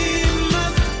be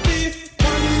must be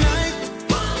one night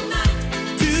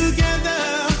together.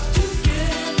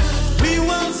 We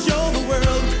will show the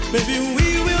world, baby, we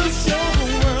will show the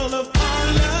world of our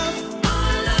love.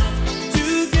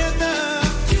 Together.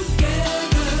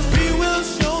 We will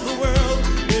show the world,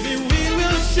 baby, we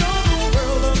will show the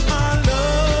world of our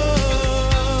love.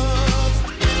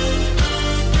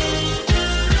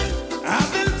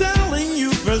 I've been telling you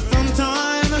for some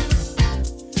time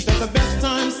that the best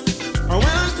times are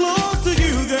when I'm close to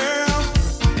you, girl.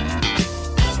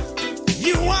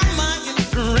 You are my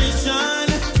inspiration.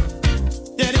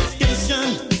 Dedication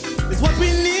is what we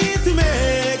need to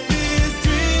make these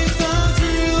dreams come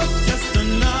true. Just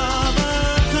another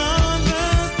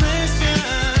conversation,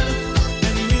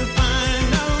 and you find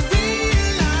a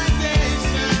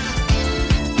realization.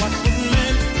 What was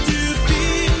meant to be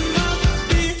must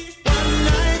be one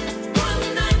night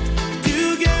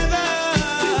together.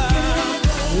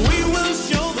 We will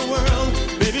show the world,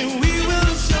 baby, we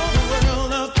will show the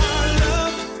world of our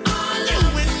love. You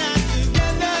and I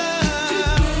together.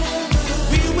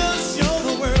 We will show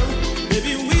the world,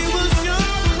 baby, we will show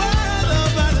the world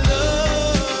of our love.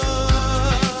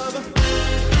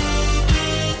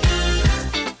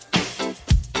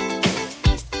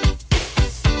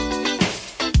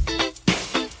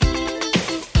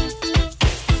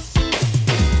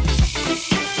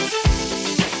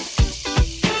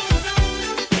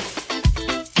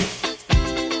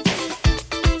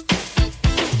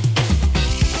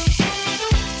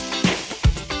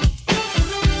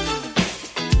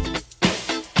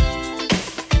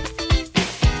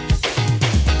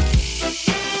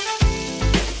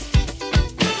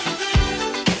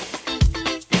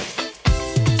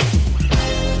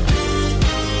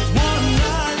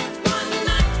 One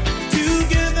night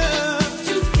together.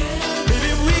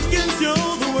 Baby, we can show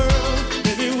the world.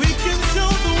 Baby, we can show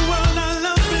the world our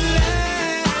love will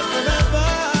last forever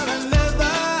and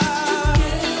ever.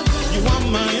 You are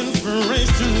my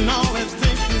inspiration. All it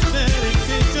takes is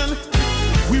dedication.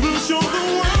 We will show the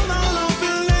world our love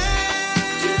will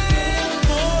last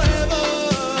forever.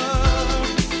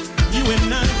 You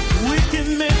and I, we can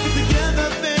make it together,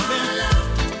 baby.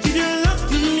 Give your love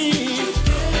to me,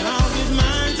 and I'll give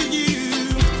mine to you.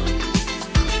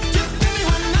 Just give me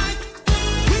one night.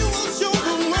 We will show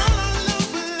the world our love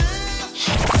will last.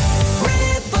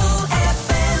 Ribble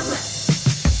FM.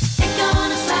 You're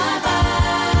gonna fly by,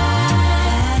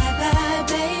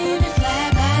 baby, fly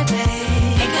by, baby.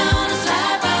 You're gonna fly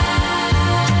by,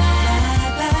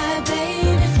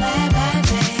 baby, fly by,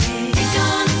 baby. You're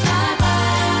gonna fly by.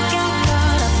 Got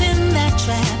caught up in that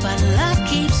trap, but love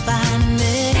keeps finding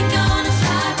me. You're gonna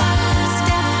fly by.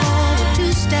 Step forward,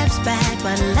 2 steps back,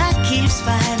 but love keeps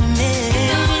finding me.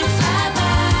 You're gonna fly by.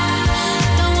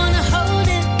 Don't wanna hold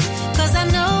it, 'cause I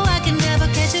know I can never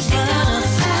catch it, but I'll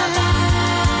fly by.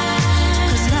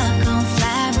 'Cause love gon'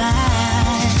 fly by.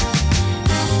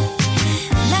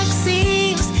 Luck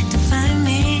seems to find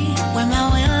me when my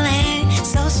will ain't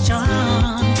so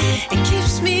strong. It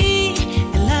keeps me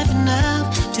alive enough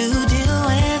to deal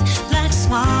with black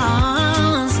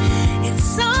swans.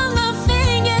 It's on my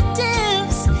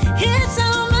fingertips, it's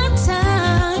on my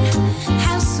tongue.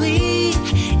 How sweet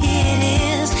it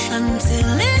is until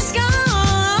it's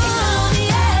gone.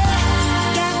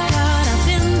 Got caught up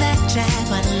in that trap,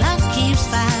 but love keeps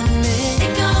finding me.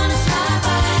 You're gonna fly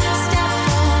by. Step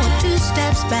forward, 2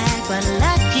 steps back, but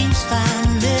love keeps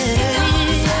finding me.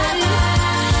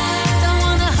 Don't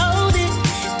wanna hold it,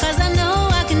 'cause I know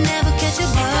I can never catch a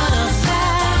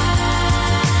butterfly.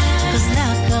 'Cause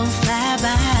love gon' fly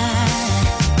by.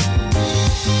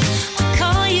 I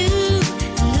call you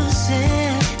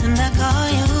elusive, and I call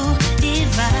you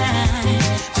divine.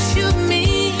 Shoot me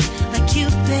like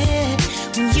Cupid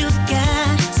when you've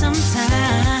got some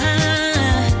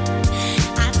time.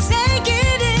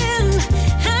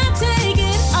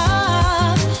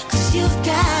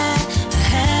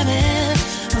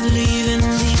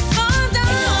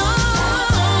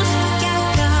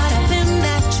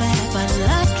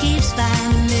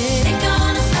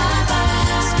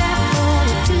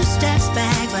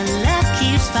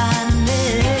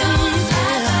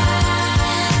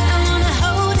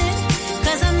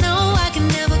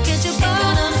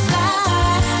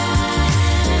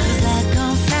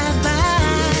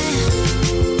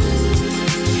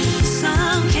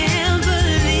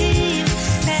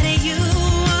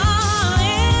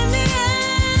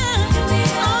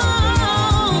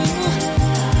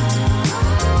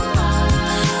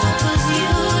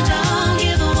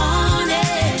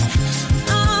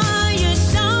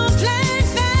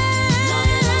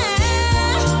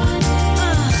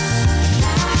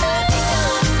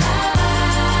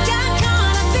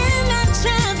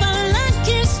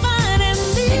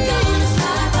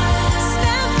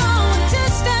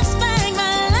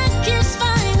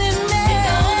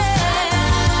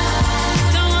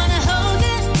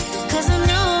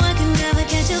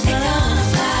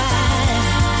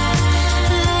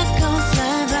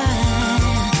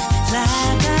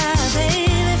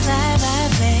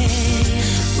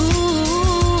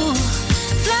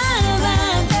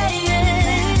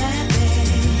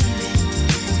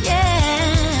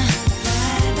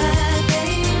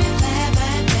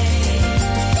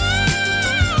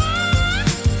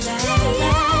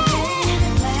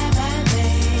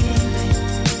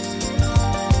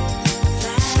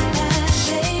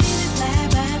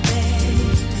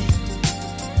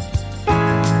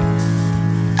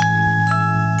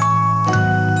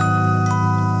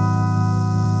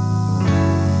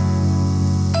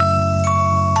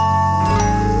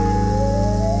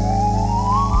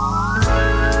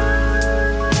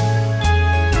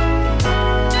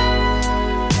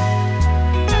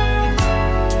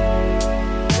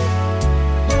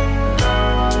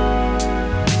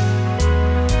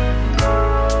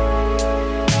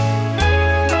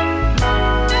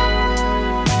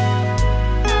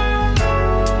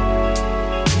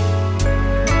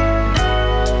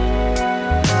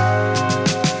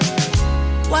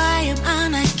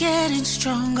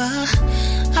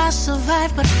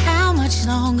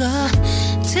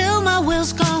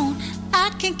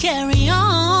 can carry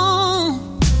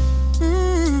on.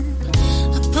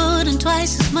 I put in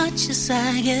twice as much as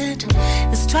I get.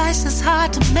 It's twice as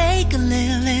hard to make a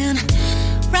living.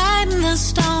 Riding the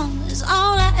storm is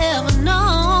all I ever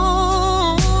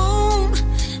known.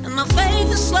 And my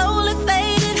faith is slowly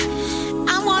faded.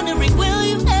 I'm wondering, will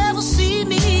you ever see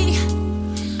me?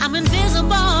 I'm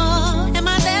invisible. Am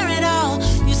I there at all?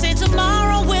 You say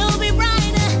tomorrow will be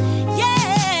brighter.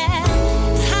 Yeah.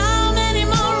 How many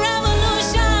more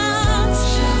revolutions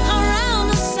around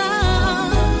the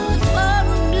sun before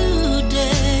a new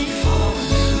day?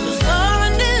 Before a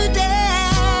new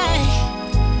day.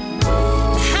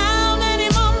 How many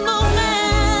more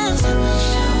moments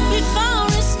before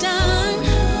it's done?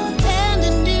 And a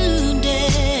new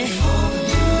day.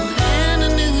 And a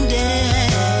new day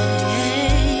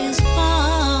is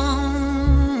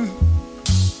born.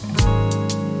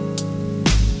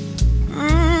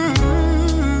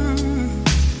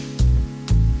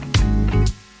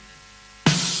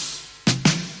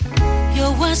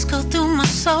 Your words go through my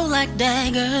soul like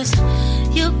daggers.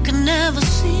 You can never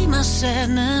see my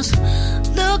sadness.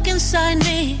 Look inside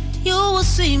me, you will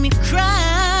see me crying.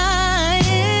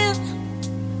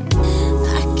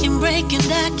 I can break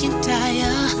and I can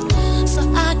tire, so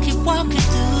I keep walking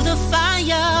through the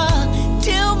fire.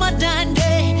 Till my dying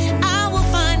day, I will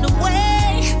find a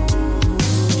way.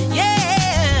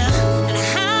 Yeah. And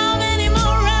how many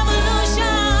more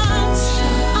revolutions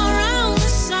around the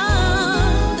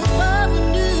sun before a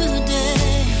new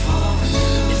day?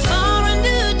 Before a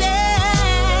new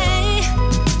day.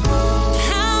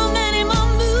 How many more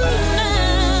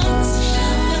movements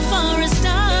before it's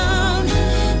done?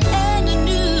 And a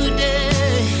new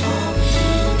day.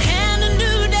 And a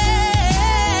new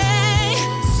day.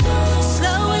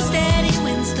 Slow and steady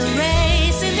wins the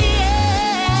race in the end.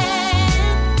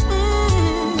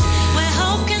 Where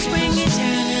hope can spring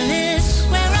eternally is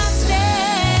where I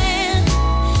stand.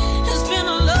 It's been a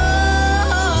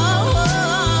long,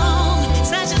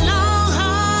 such a long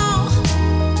haul.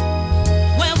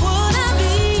 Where would I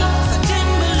be if I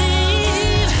didn't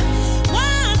believe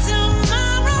what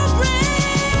tomorrow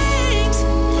brings?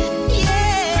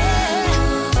 Yeah.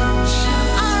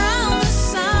 Around the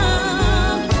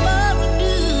sun before a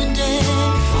new day.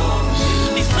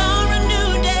 Before a new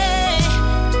day.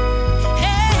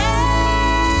 Hey.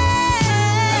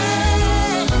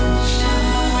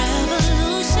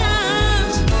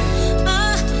 Revolutions.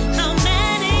 How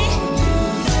many?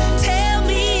 Tell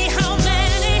me how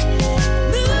many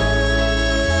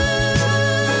movements.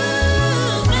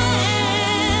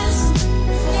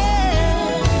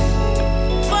 Yeah.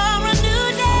 For a new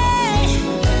day.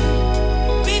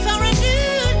 Before a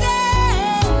new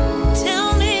day.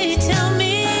 Tell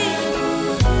me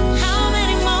how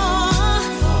many more?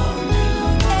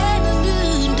 And a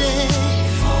new day.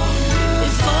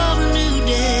 Before a new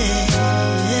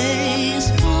day is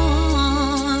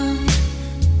born.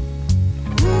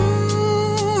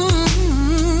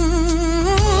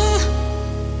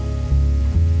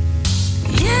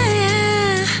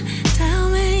 Yeah, tell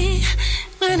me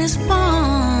when it's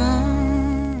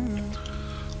born.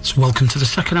 So welcome to the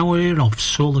second hour here of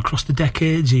Soul Across the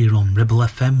Decades here on Ribble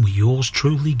FM with yours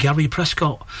truly, Gary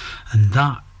Prescott. And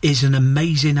that is an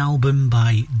amazing album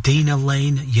by Dina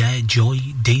Lane. Yeah, Joy,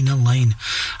 Dina Lane.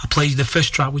 I played the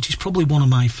first track, which is probably one of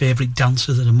my favourite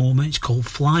dancers at the moment. It's called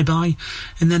Flyby.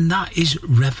 And then that is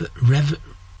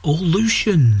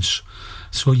Revolutions.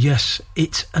 So yes,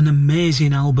 it's an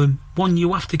amazing album. One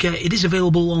you have to get. It is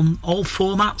available on all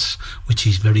formats, which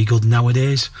is very good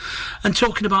nowadays. And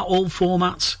talking about all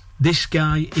formats, this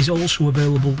guy is also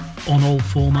available on all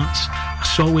formats. I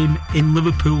saw him in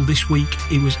Liverpool this week.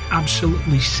 He was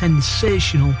absolutely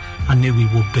sensational. I knew he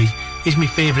would be. He's my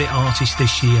favourite artist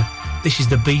this year. This is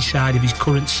the B-side of his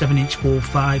current 7-inch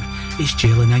 4.5. It's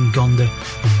Jalen Ngonda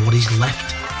and What Is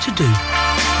Left to Do.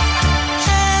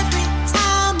 Every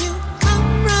time you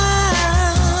come round,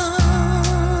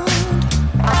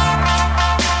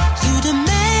 you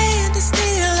demand to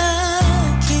steal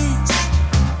a kiss.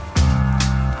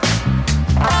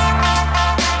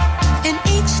 And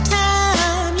each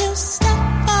time you step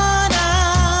on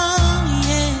out,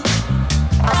 yeah,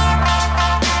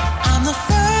 I'm the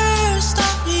first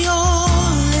off your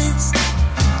list.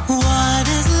 What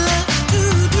is left to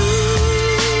do?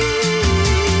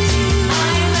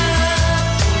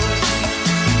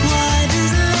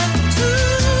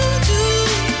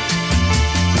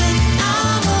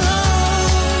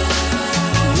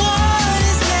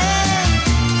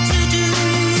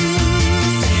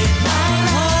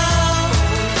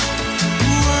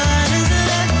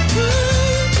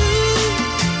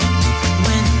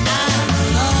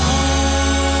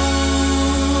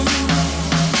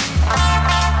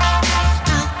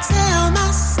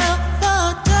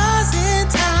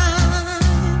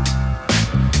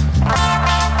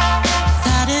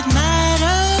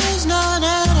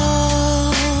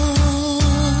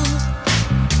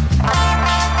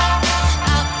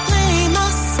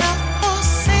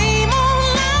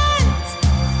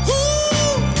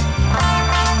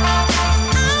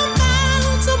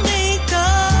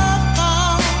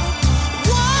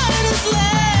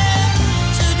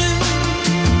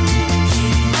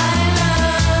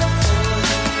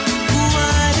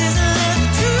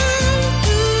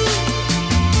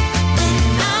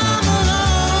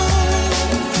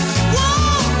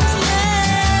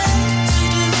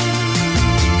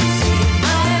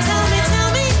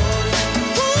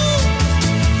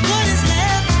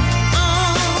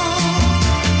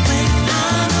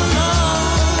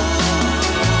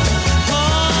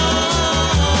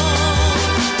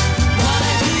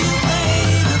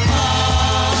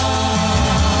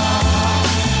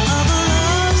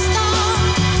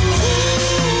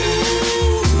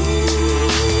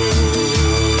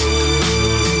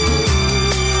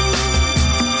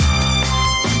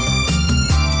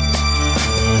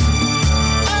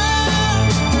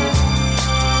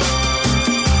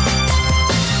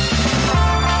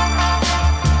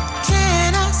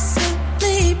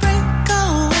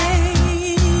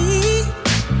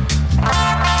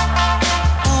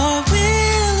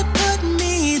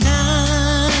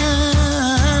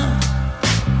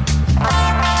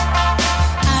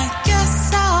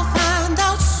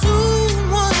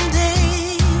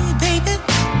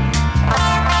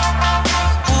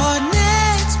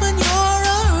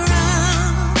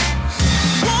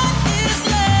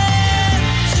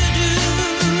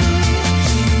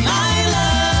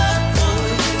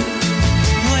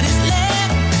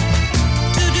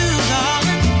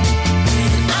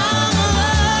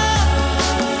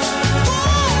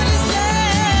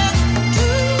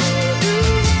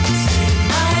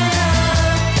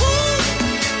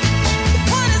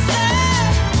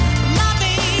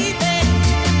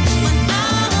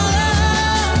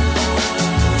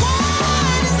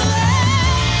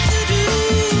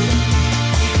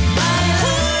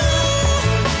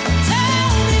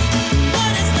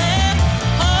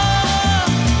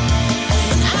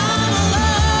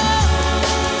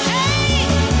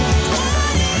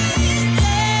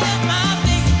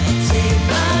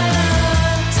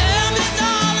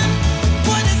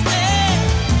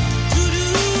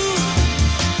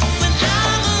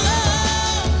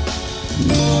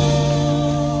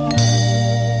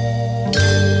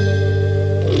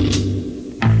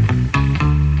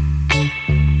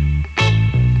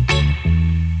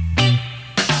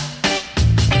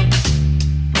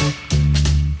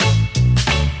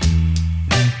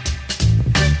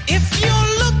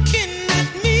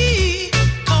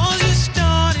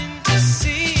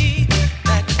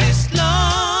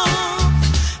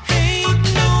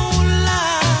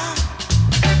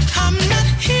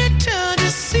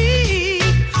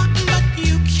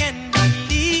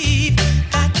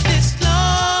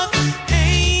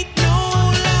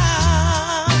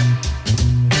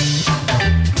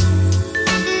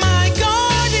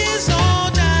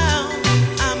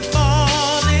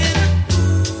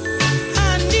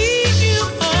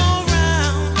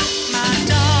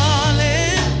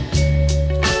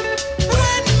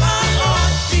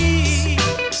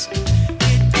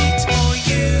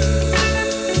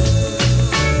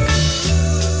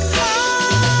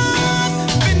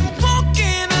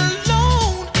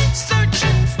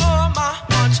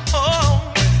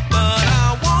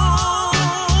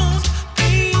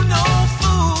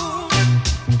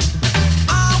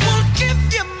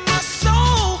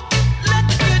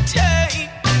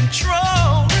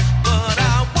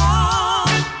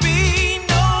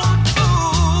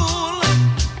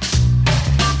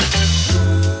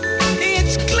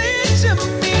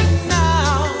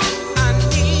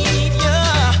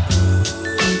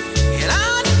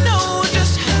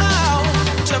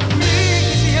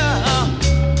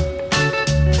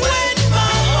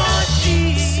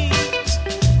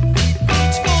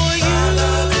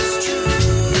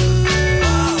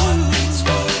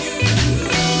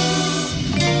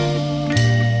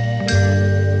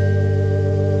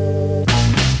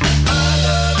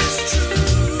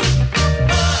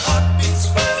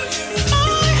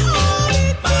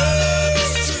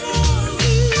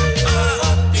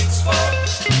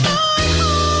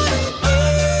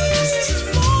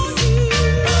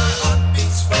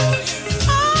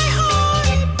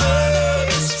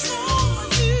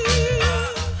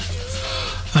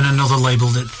 label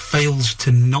that fails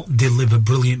to not deliver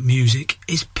brilliant music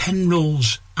is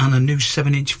Penrose, and a new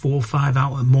 7-inch 4.5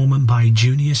 out at the moment by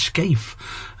Junior Scaife,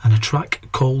 and a track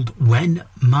called When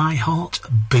My Heart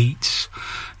Beats.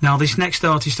 Now, this next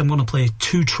artist, I'm going to play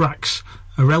 2 tracks.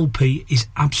 Her LP is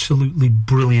absolutely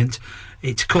brilliant.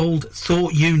 It's called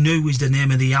Thought You Knew is the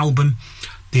name of the album.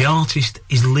 The artist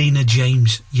is Lena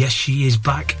James. Yes, she is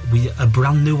back with a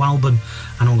brand new album,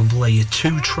 and I'm going to play you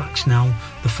 2 tracks now.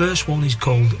 The first one is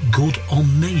called Good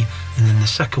On Me, and then the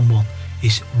second one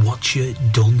is What You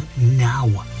Done Now.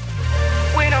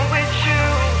 When I'm with you,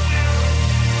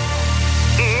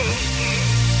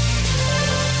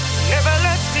 never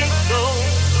let me go.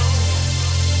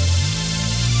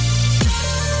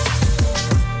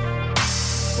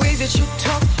 Way that you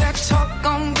talk, that talk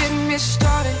gon' get me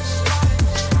started.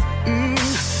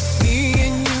 Me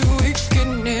and you, we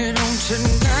getting it on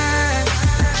tonight.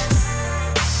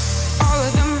 All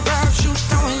of them vibes you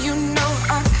throwing, you know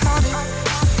I caught it.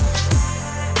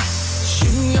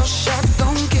 Shoot your shot,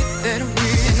 don't get that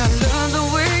weird. And I love the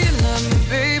way you love me,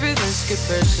 baby. Let's get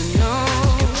personal.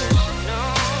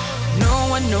 No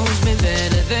one knows me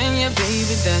better than you,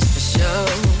 baby, that's for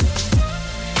sure.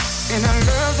 And I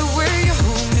love the way you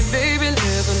hold me, baby,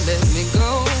 never let me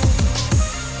go.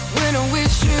 When I'm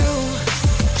with you,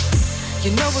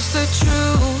 you know it's the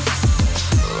truth.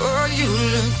 Oh, you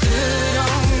look good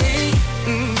on me.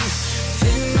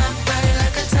 Fit my body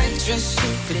like a tight dress, you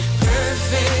fit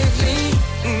perfectly.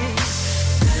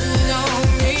 Good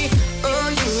on me. Oh,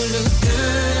 you look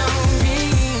good on me.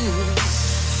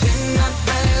 Fit my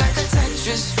body like a tight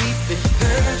dress, we fit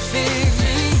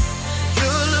perfectly. You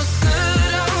look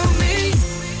good on me.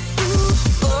 Ooh,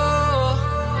 oh,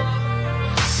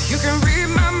 you can read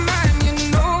my mind, you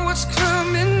know what's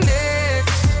coming next.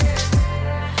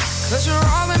 'Cause you're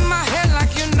all in my head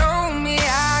like you know me,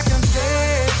 I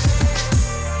confess.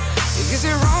 Is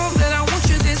it wrong that I want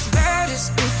you this bad? Is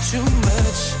it too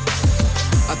much?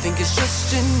 I think it's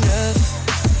just enough,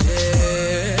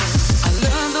 yeah. I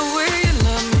love the way you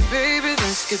love me, baby,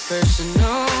 let's get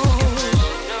personal.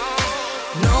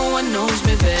 No one knows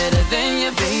me better than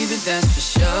you, baby, that's for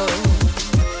sure.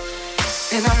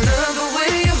 And I love the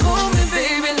way you hold me,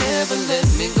 baby, never let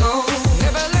me go.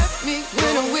 Never let me go.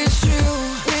 When I'm with you,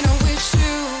 when I'm with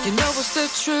you, you know it's the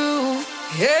truth.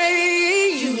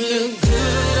 Hey, you look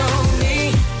good on me.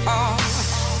 Oh,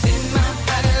 fit my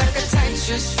body like a tight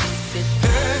dress, you fit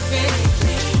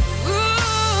perfectly. Ooh,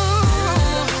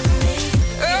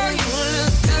 oh, you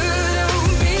look good on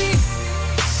me.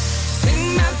 Fit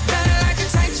my body like a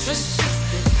tight dress, you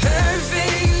fit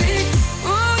perfectly.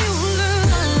 Ooh, you look.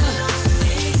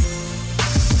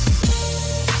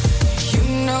 You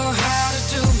know how to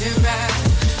do me right.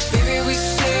 Baby, we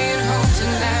stay at home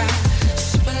tonight.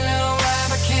 Sip a little wine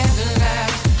by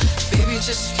candlelight. Baby,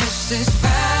 just kiss this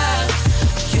vibe.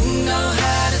 You know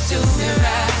how to do me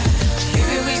right.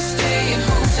 Baby, we stay at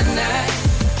home tonight.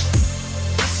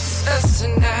 It's us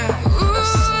tonight. Ooh,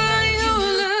 you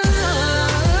look.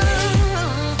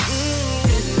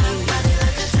 Fit my body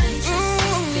like a tight dress.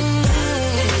 Fit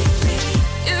perfectly.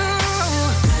 You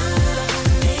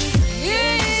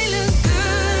look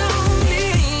good on me.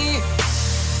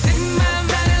 Fit my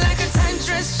body like a tight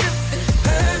dress, you fit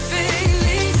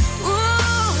perfectly. Ooh,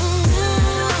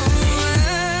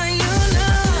 you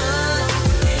love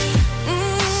me.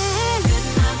 Fit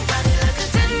my body like a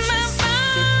tight dress, you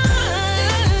fit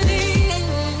perfectly.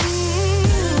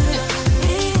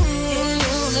 You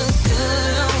look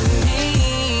good on me.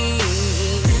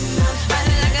 Fit my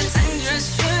body like a tight dress,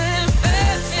 you fit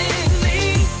perfectly.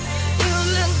 You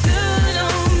look good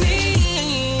on me.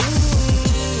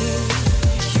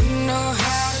 You know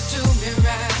how to do me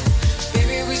right.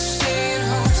 Baby, we stay at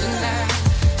home tonight.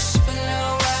 Sip a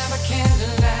little wine by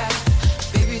candlelight.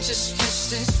 Baby, just kiss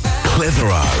this vibe.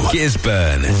 Clitheroe,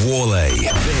 Gisburn, Worley.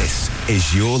 This is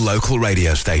your local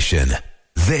radio station.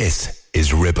 This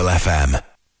is Ribble FM.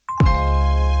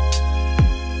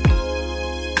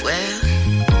 Well,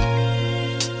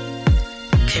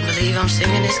 can't believe I'm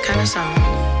singing this kind of song.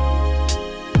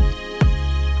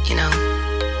 You know.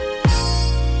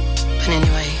 But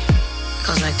anyway, it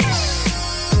goes like this.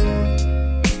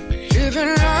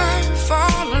 Living life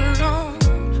all alone,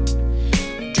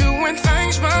 doing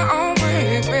things my own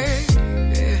way, baby.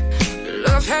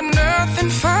 Love had nothing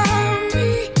for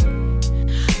me.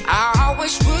 I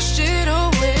always pushed it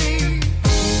away.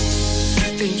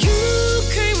 Then you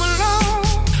came along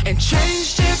and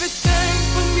changed everything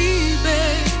for me,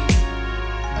 babe.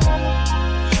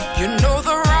 You know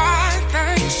the right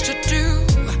things to do,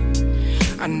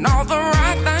 and all the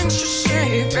right things to say,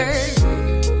 babe.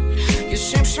 You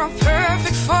seem so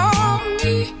perfect for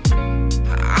me.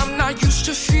 I'm not not used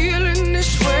to feeling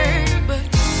this way, but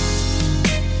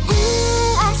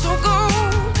ooh, I'm so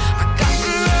cold. I got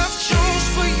the love Jones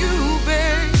for you,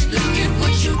 babe. Look at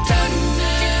what you done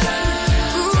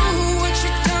now. Ooh, what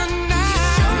you done now. You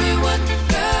show me what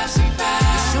love's about.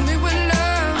 You show me what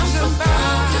love's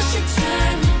about. 'Cause you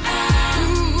turn me out.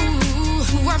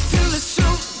 Ooh, I feel it so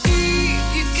deep.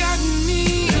 You got me.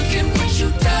 Look at what you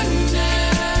done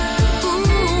now.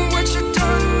 Ooh, what you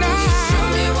done now. You show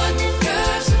me what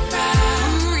love's about.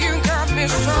 Ooh, you got me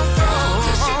so far.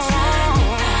 'Cause you turn me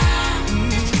out.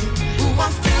 Ooh, I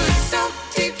feel it so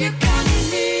deep. You got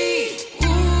me.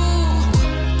 Ooh,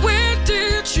 where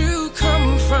did you come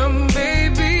from,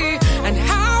 baby? And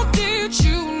how did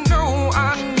you know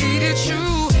I needed you?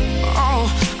 Oh,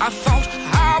 I thought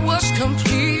I was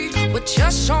complete with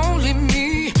just only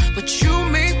me, but you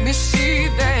made me see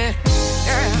that,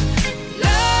 yeah,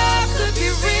 love could be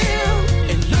real.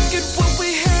 And look at what we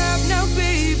have now,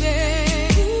 baby.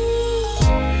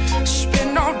 Ooh,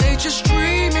 spend all day just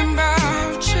dreaming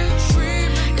about you.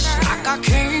 It's like I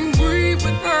can't breathe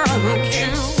without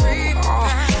you. Oh,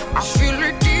 I feel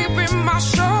it deep in my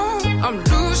soul. I'm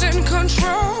losing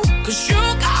control. 'Cause you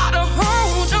got a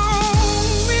hold on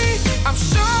me. I'm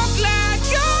so glad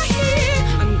you're here.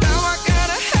 And now I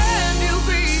gotta have you,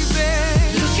 baby.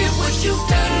 Look at what you've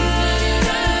done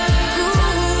now.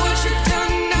 Ooh, what you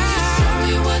done now. Show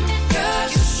me what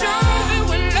love's about. Show me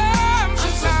what love's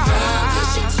about.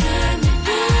 'Cause you turn me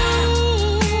out.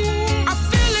 Ooh, I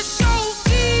feel it so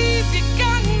deep. You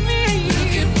got me.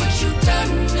 Look at what you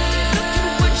done now. Look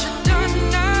at what you done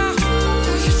now.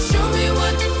 Ooh, you show me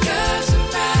what love's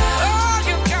about. Oh,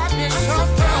 you got me so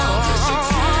far. 'Cause you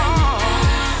turn me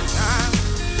out.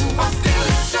 Ooh, I feel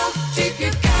it so deep.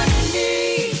 You got me.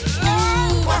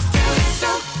 Ooh, I feel it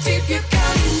so deep. You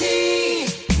got me.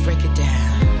 Break it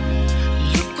down.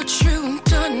 Look what you've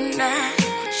done now.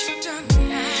 Look what you done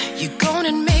now. You gone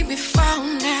and made me fall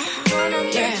now.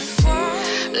 Yeah.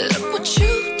 Look what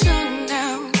you've done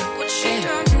now. Look what you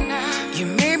done now. You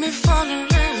made me fall in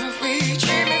love with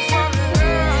you.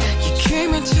 You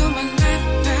came into my life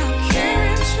now. Came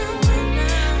into my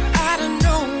life. Out of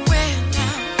nowhere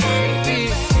now, baby.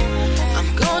 I'm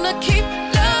gonna keep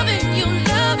loving you,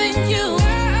 loving you.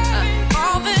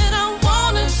 All that I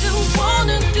wanna do,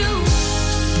 wanna do.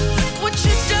 Look what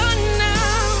you done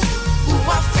now. Ooh,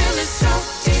 I feel it so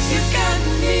deep. You got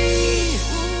me.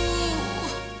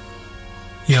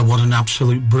 Yeah, what an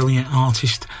absolute brilliant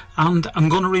artist. And I'm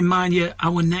going to remind you,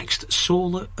 our next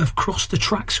Soul Across the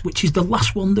Tracks, which is the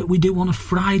last one that we do on a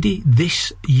Friday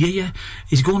this year,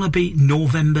 is going to be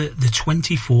November the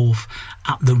 24th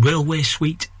at the Railway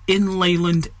Suite in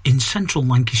Leyland in central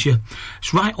Lancashire.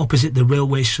 It's right opposite the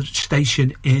railway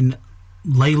station in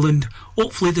Leyland.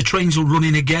 Hopefully the trains will run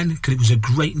in again, because it was a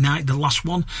great night, the last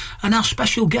one. And our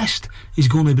special guest is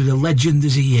going to be the legend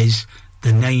as he is.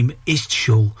 The name is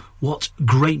Chul. What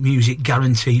great music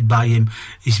guaranteed by him.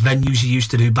 His venues he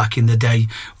used to do back in the day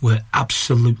were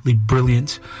absolutely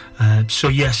brilliant. So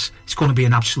yes, it's going to be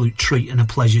an absolute treat and a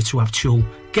pleasure to have Chul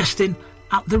guesting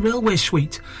at the Railway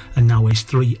Suite. And now his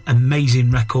 3 amazing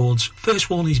records.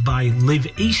 First one is by Liv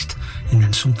East, and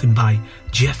then something by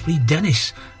Jeffrey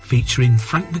Dennis featuring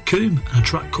Frank McComb and a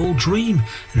track called Dream.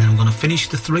 And then I'm going to finish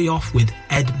the 3 off with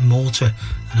Ed Mortar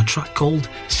and a track called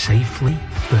Safely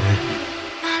Fair.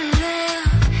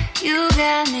 You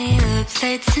got me up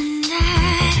late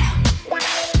tonight.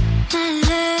 My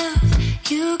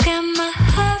love, you got my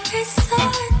heart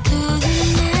racing through the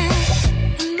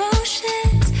night.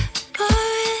 Emotions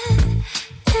pouring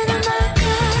into my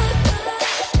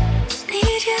cup. Just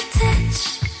need your touch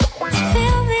to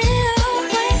fill me up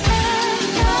with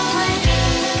love.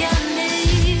 Got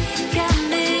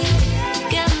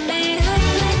me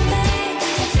hooked like that.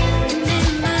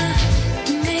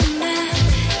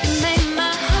 You made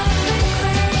my heart.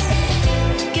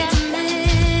 Got me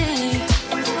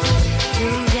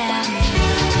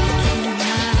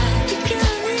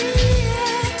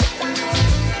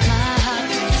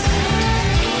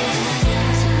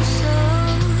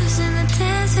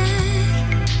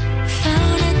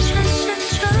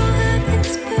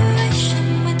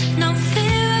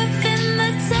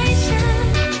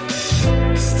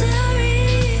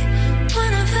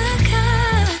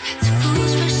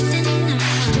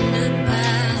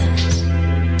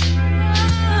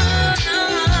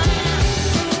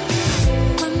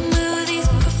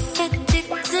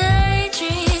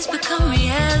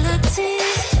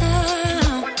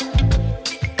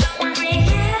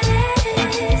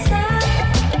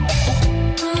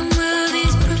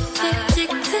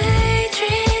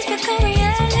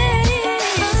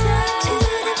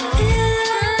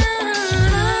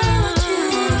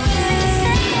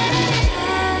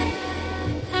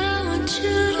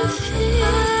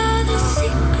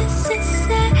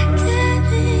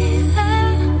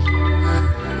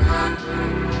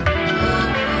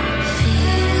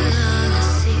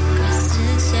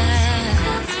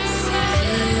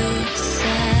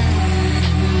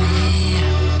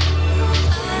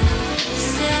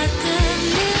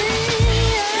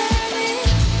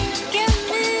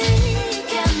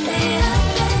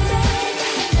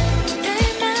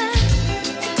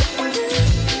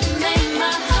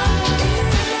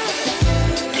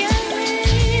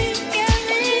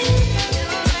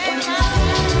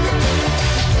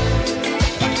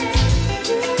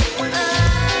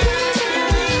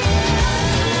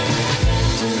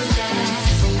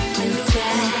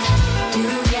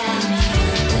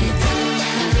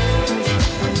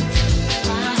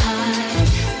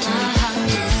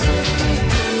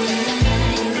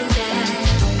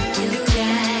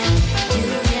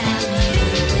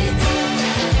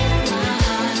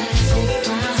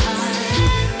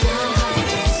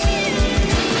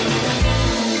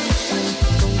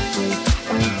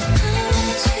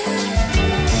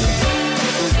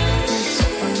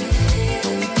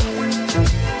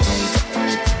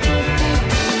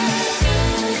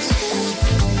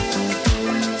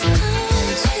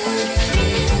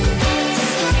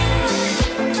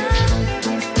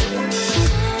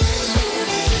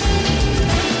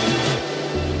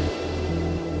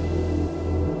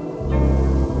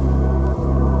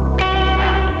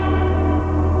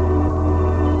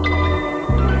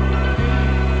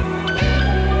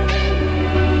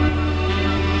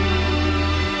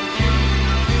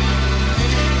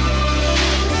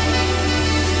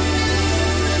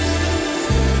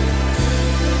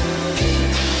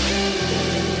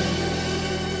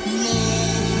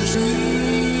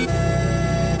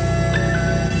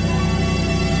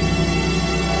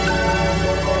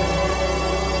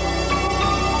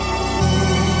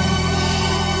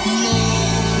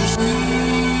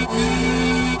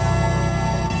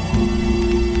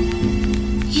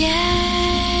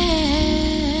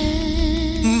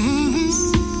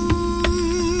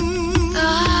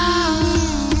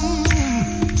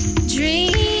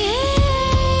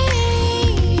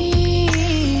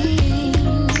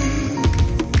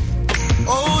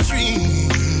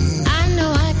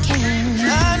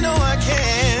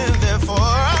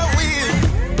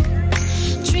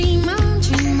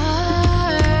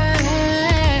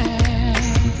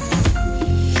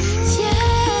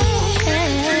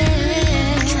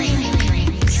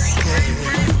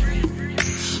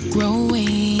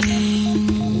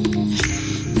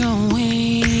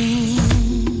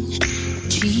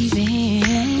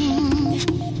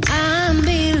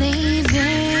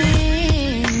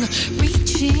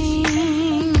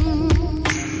Reaching,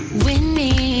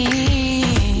 winning,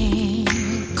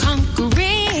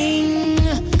 conquering,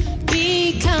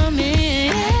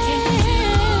 becoming.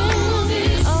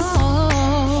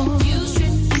 Oh, you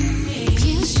strengthen me.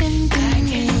 You strengthen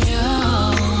me.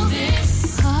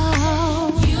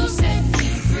 Oh, you set me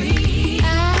free. I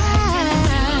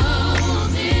know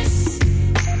this.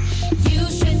 You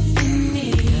strengthen me.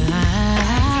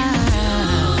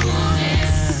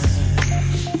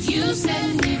 You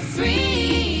set me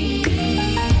free.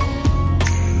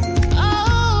 Oh,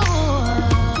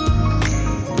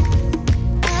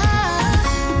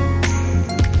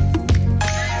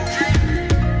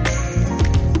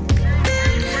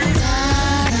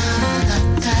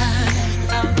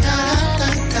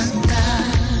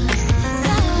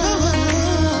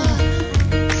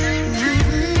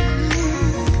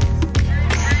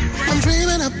 I'm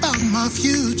dreaming about my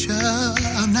future.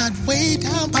 I'm not way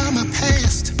down by my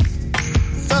past.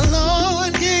 The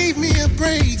Lord gave me a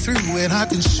breakthrough and I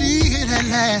can see it at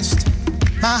last.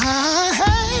 My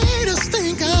haters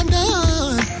think I'm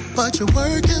done, but your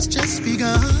work has just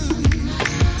begun.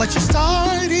 What you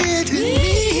started in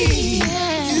me,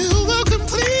 you will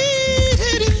complete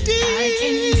it indeed.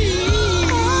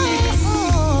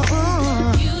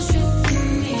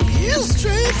 You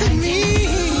strengthen me.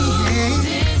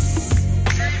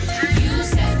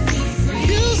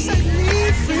 You set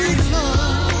me free,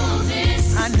 Lord.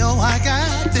 I know I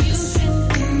got this.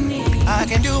 I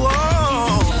can do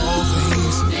all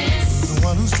things. The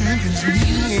one who strengthens me.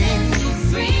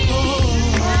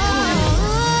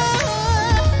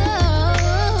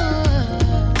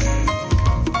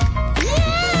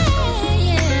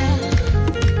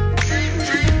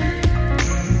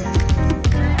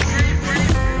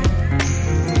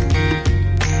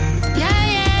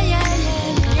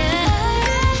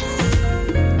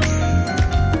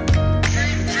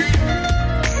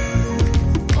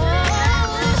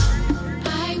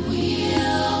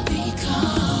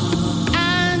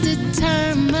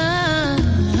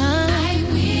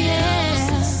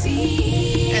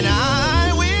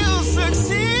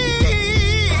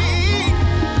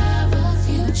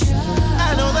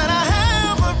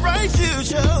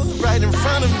 Right in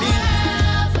front of me.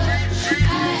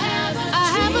 I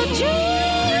have a dream.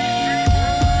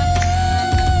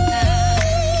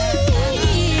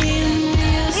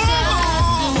 Oh,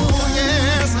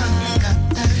 yes.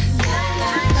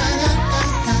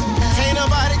 Can't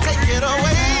nobody take it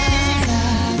away.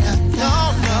 No,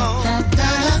 no.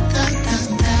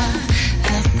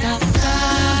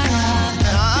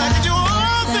 I can do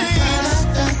all things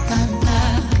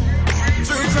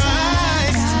through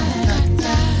Christ.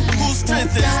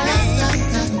 Strength is me.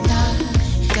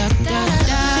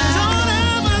 Don't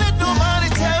ever let nobody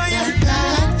tell you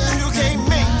you can't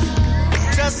make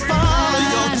it. Just follow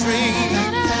your dream.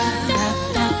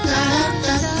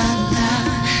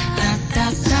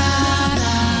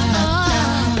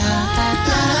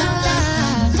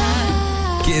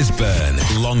 Gisborne,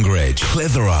 Longridge,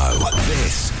 Clitheroe.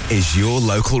 This is your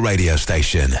local radio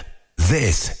station.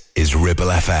 This is Ribble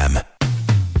FM.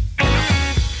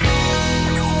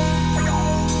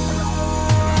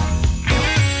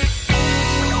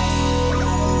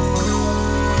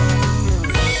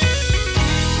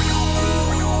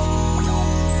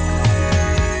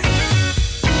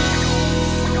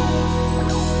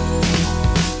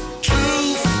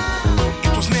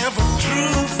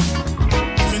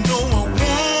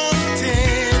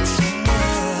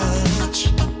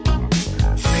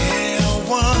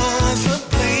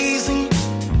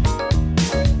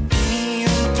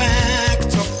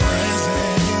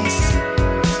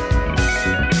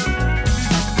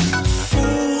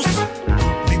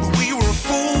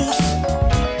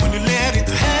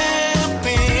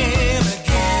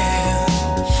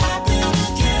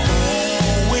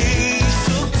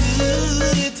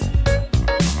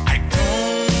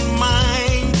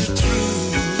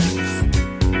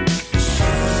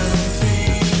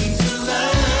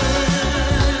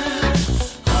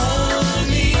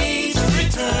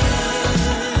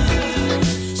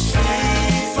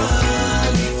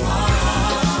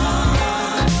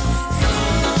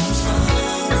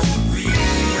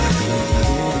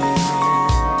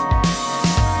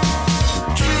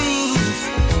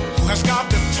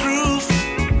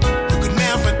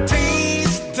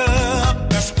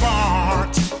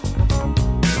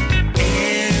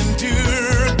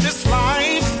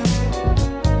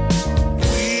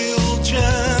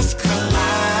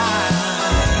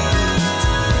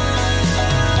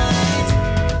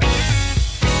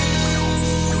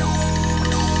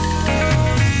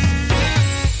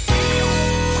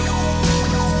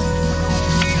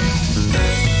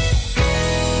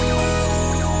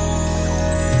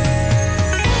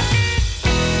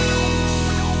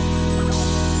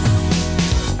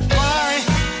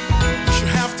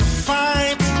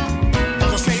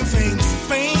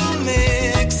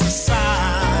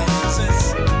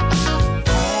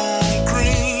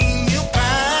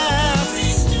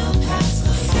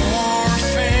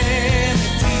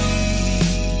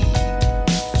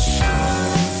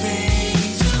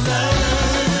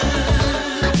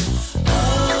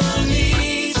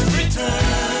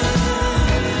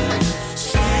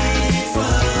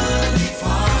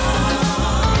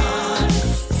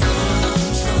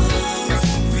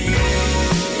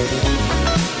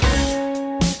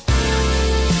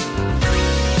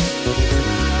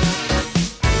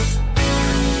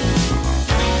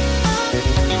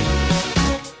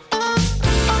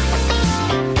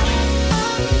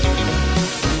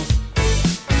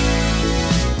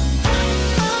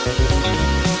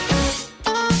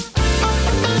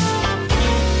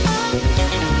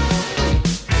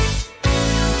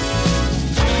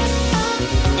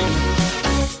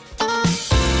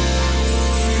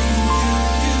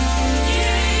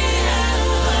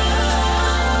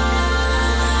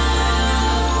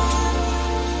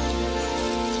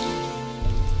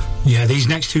 Yeah, these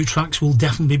next two tracks will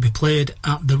definitely be played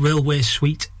at the Railway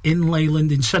Suite in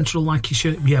Leyland in central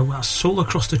Lancashire. Yeah, well, Soul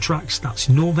Across the Tracks. That's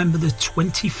November the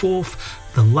 24th,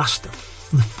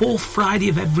 the fourth Friday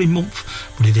of every month,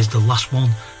 but it is the last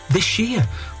one this year.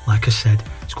 Like I said,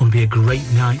 it's going to be a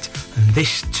great night. And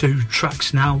this two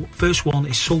tracks now, first one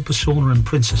is Soul Persona and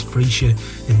Princess Frisia,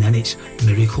 and then it's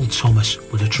Miracle Thomas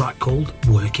with a track called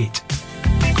Work It.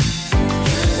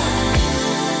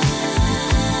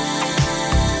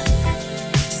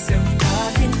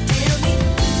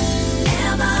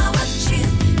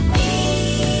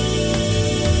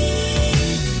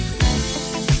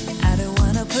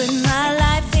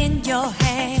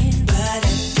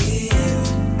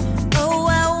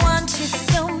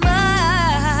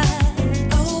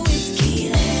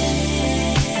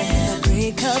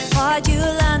 You'll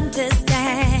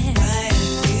understand.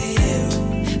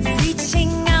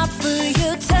 Reaching out for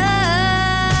your touch,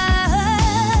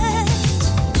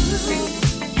 ooh,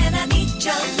 and I need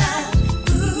your love.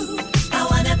 Ooh, I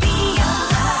wanna be your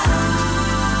love.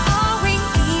 Or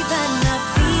even a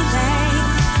feeling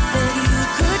that you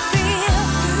could feel.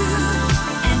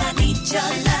 Ooh, and I need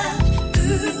your love.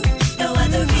 Ooh, no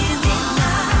other reason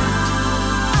now.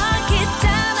 I get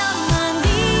down on my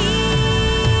knees.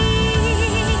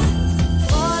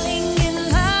 Falling in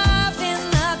love in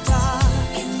the dark,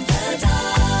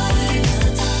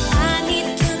 I need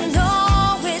to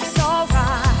know it's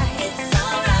alright,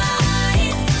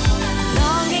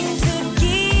 longing to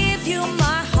give you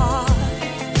my heart.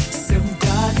 So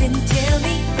darling, tell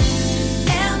me,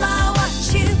 am I what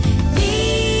you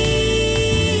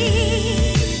need?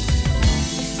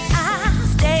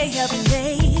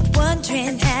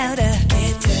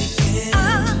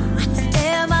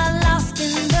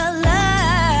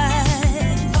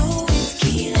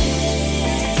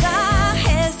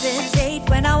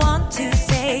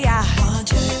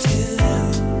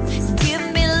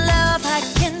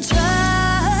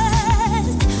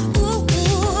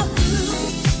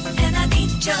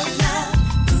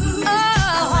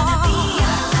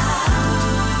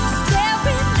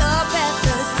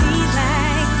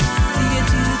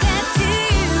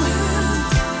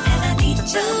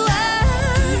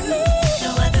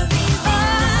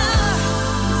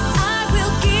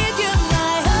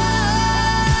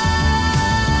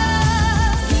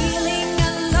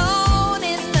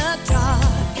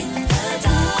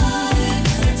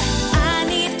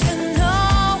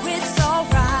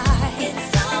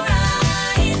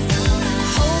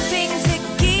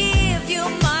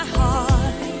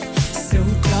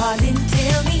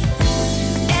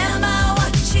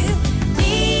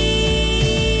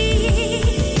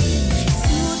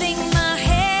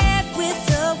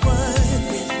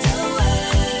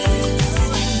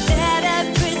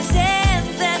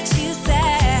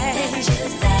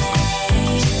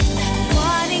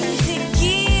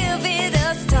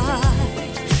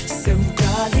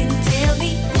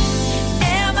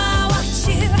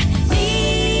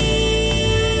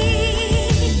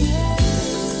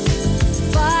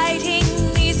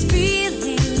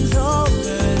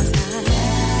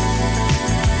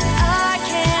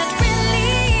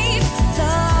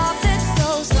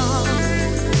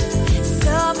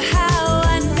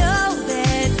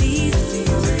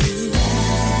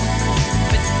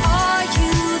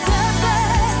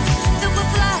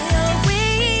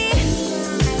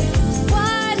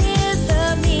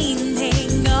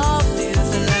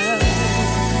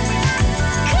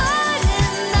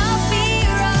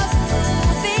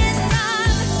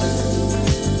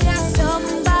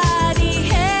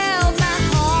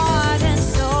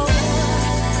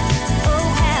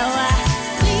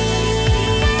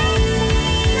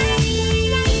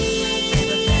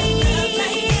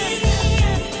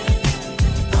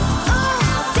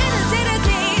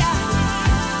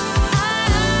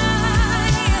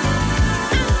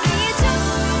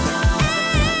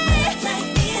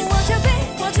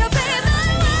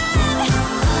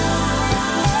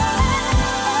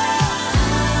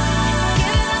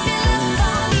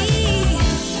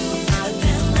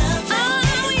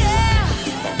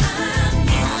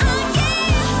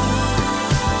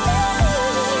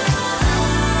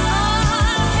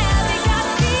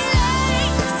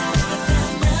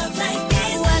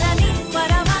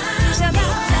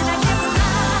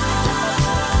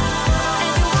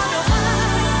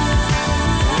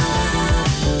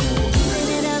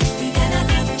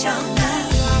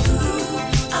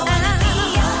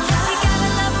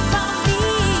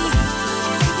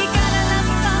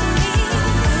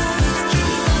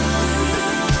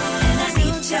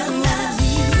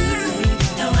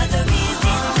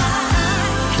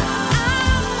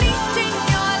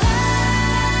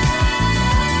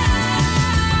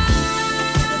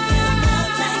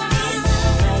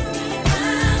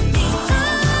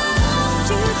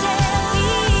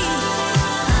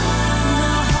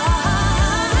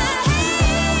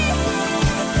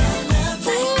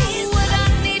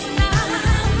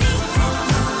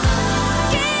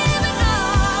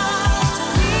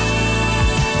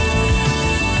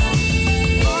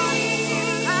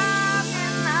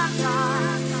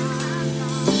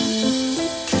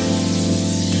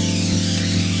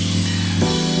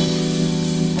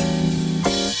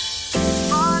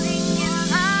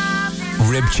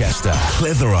 Ribchester,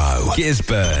 Clitheroe,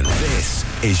 Gisburn.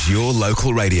 This is your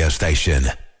local radio station.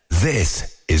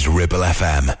 This is Ribble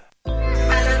FM.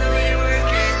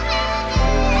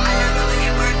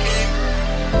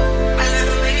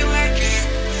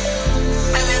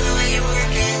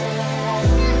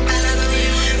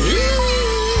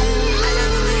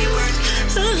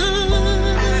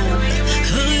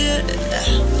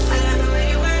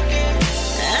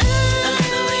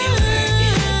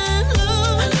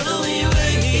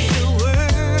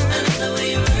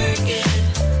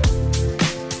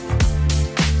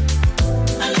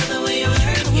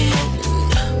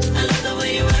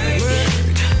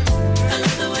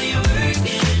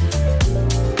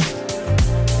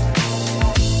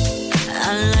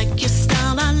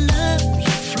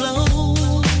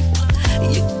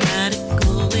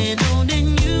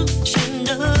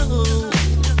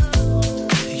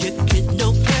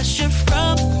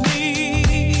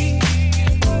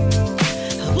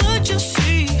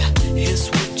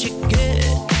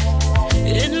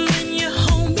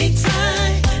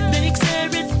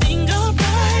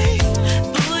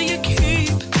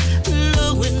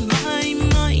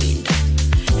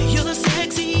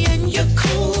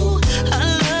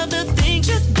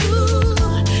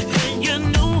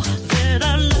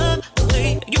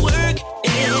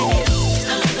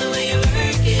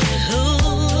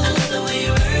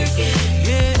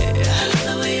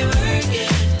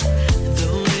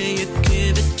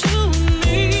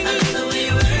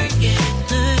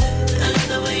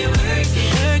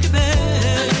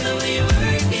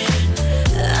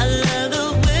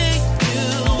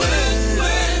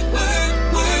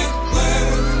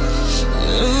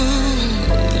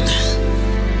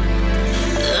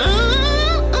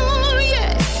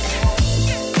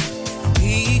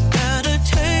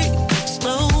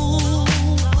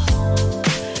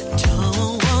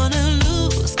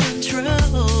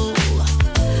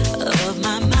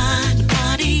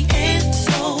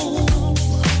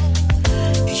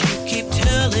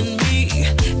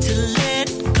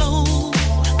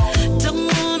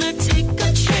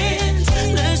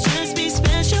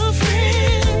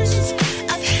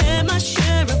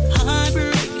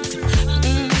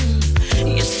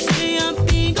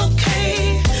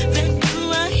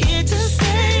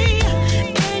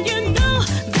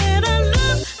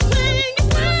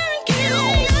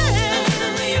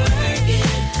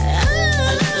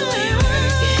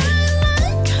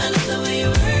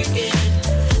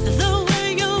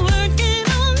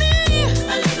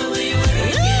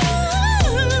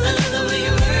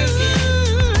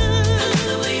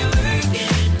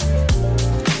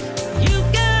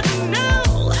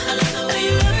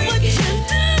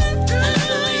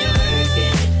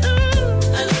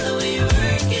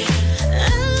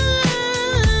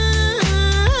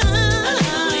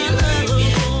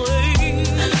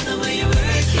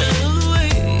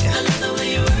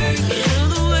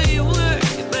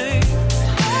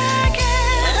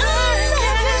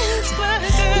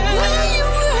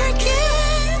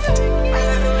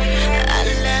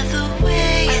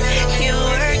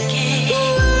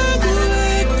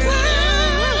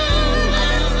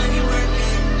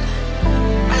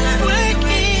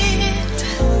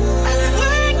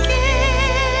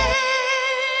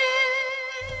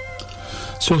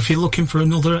 So if you're looking for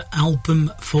another album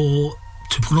to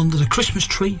put under the Christmas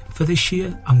tree for this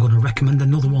year, I'm going to recommend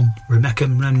another one. Rebecca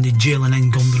Remney, Jalen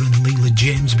Ngonder and Leela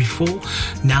James before.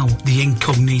 Now, the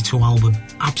Incognito album.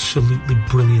 Absolutely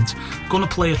brilliant. Going to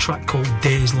play a track called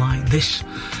Days Like This.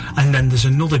 And then there's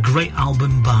another great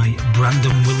album by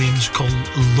Brandon Williams called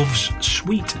Love's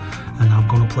Sweet. And I'm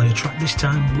going to play a track this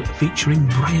time featuring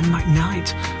Brian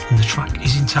McKnight. And the track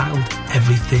is entitled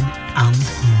Everything and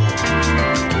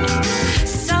More.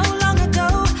 So long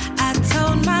ago, I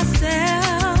told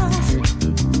myself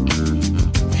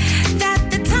that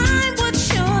the time would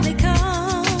surely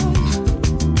come.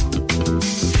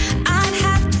 I'd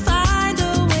have to find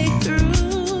a way through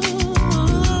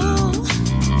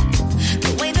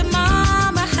the way that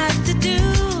Mama had to do.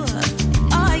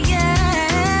 Oh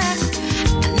yeah,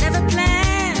 I never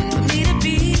planned for me to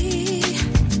be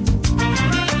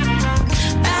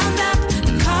bound up,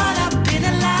 caught up in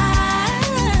a lie.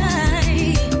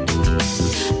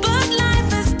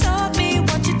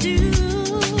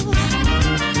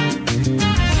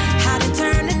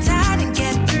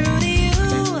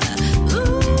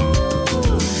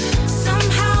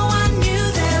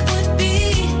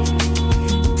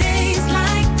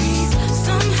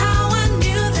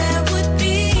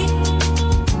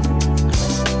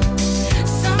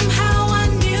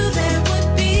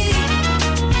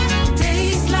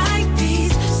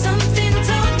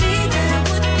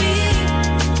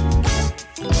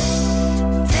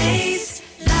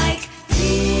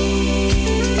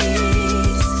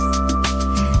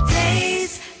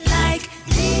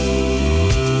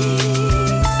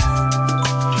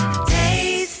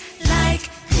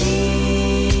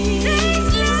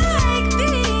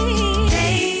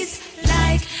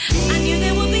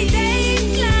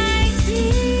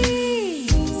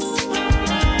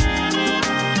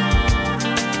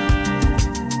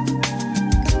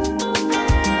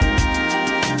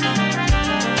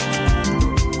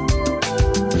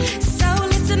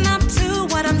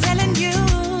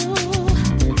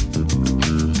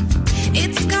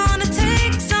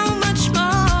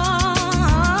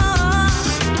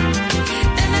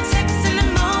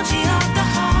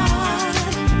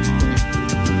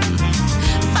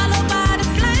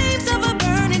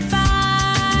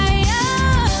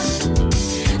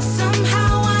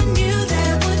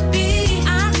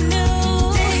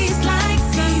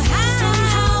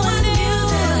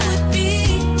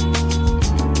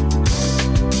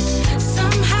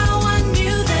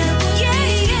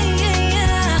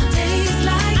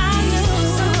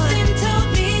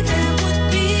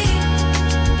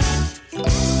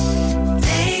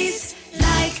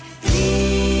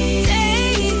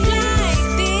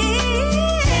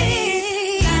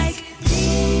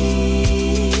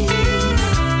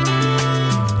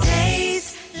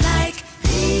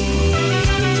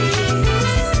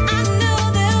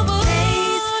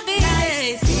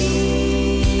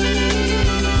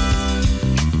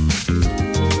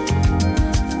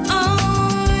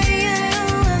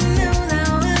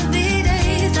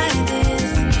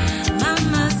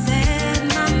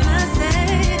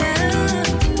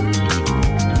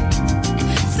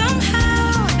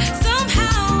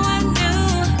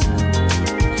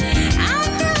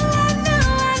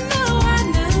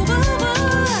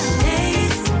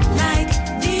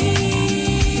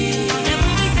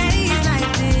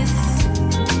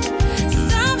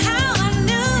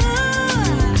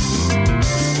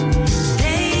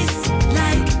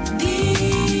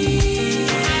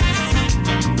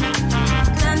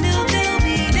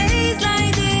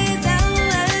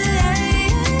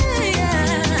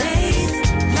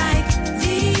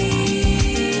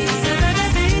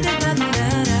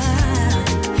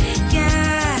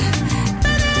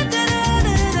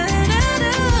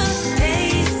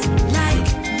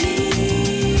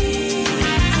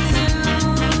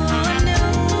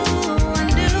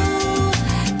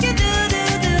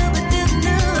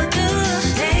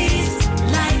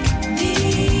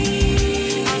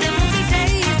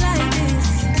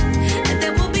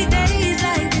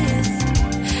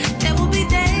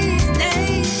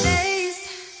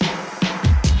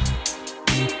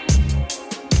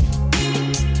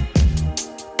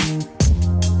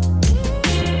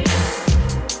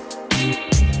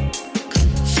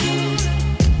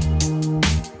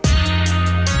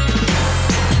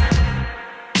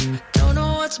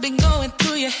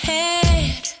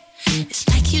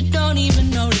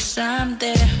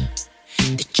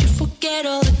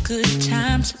 all the good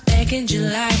times back in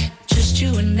July, just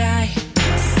you and I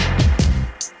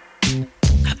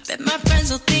bet my friends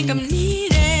will think I'm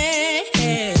needed.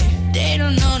 They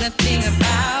don't know nothing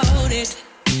about it.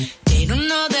 They don't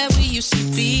know that we used to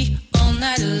be all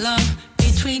night long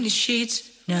between the sheets.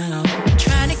 No,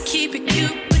 trying to keep it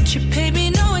cute, but you pay me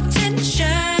no attention,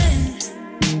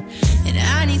 and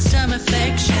I need some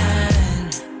affection.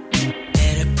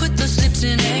 Better put those lips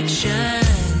in action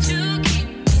to keep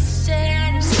me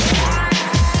satisfied.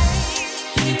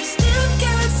 Still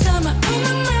got summer on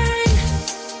my mind.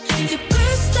 Your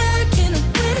breath stuck in the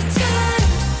wintertime.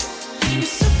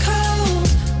 You're so cold,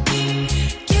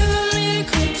 giving me a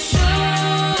cold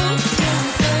shoulder.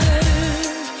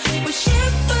 We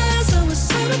shivers over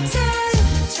summertime,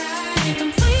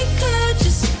 and we could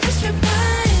just rest your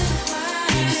mind.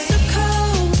 You're so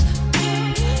cold,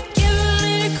 giving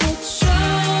me a cold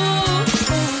shoulder.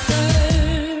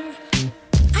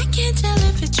 I can't tell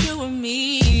if it's you or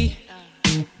me,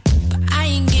 but I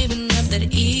ain't giving up that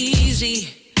easy.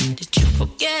 Did you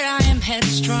forget I am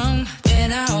headstrong?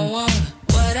 And I want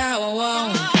what I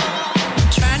want.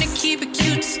 Trying to keep it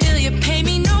cute, still you pay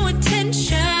me no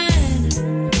attention,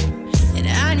 and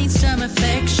I need some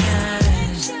affection.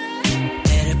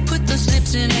 Better put those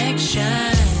lips in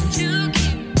action to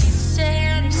keep me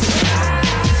satisfied.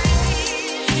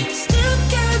 Still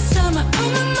got summer on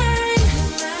my mind.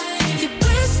 Your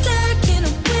breath stuck in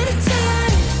the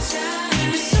wintertime.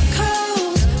 You're so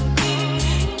cold,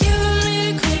 giving me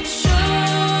a cold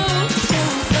shoulder.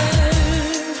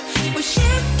 We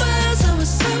shivers over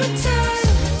summertime,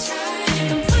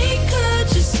 and we could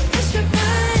just rest your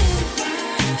mind.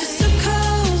 You're so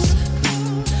cold,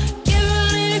 giving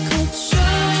me a cold shoulder.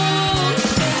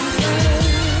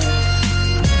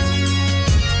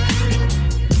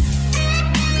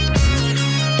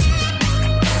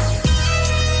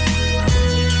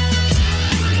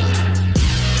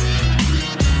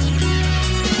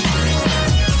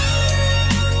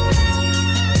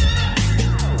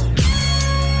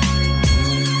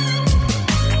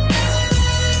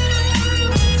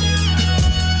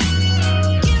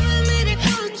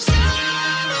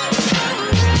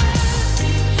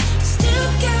 Still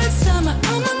got summer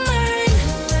on my mind.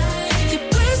 Your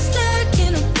breath stuck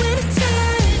in the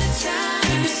wintertime.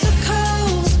 You're so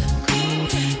cold,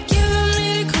 giving me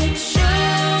a cold shoulder.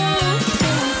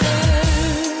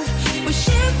 We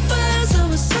shivers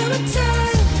over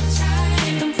summertime,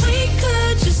 and we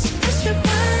could just rest your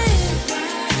mind.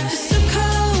 You're so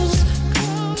cold,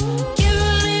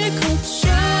 giving me a cold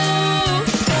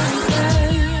shoulder.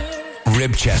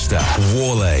 Ribchester,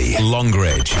 Worley,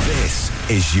 Longridge. This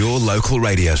is your local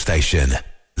radio station.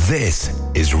 This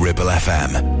is Ribble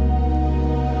FM.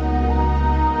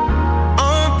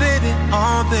 Oh baby,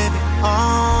 oh baby, oh.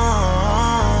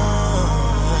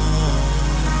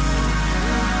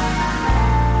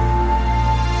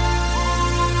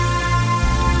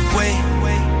 Wait,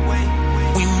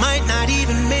 we might not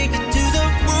even make it to the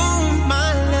room,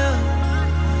 my love.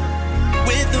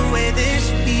 With the way this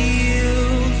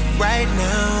feels right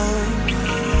now.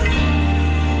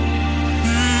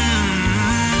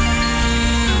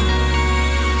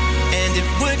 And it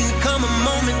wouldn't come a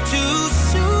moment too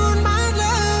soon, my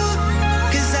love.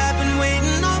 'Cause I've been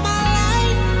waiting all my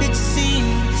life, it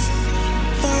seems,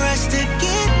 for us to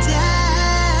get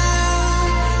down.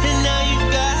 And now you've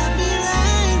got me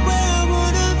right where I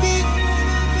wanna be,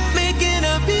 making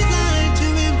a beeline to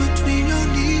in between your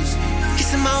knees,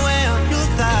 kissing my way up your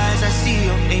thighs. I see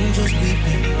your angels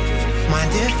weeping.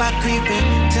 Mind if I creep in?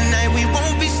 Tonight we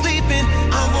won't be sleeping.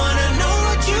 I wanna know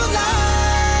what you like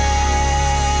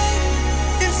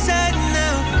inside and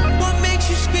out. What makes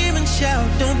you scream and shout?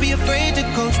 Don't be afraid to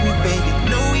coach me, baby.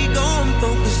 No ego, I'm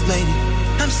focused, lady.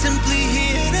 I'm simply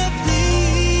here to please.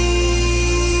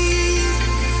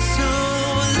 So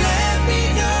let me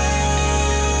know.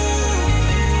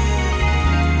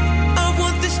 I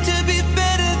want this to be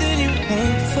better than you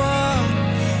hoped for.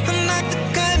 I'm not the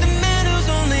kind of man who's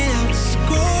only out to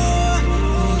score.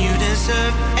 You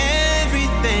deserve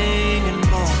everything and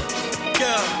more.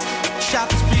 Yeah.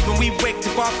 Shopping spree when we wake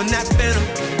up off and that's venom.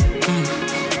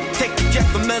 Take the jet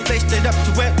from LA straight up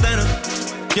to Atlanta.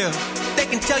 Yeah. They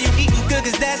can tell you eating good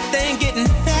 'cause that thing getting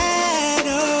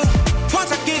fatter.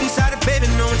 Once I get inside it, baby,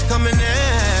 know it's coming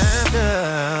after.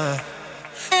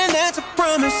 And that's a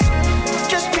promise.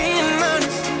 Just being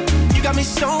honest. You got me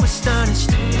so astonished.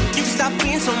 You can stop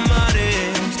being so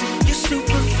modest. You're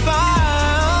super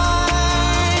fine.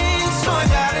 So I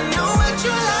gotta know what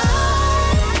you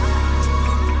like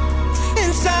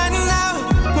inside and out.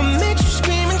 What makes you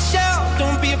scream and shout?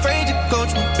 Don't be afraid to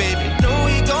coach me, baby. No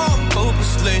ego, I'm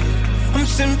focused, lady. I'm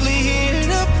simply here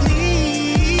to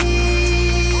please.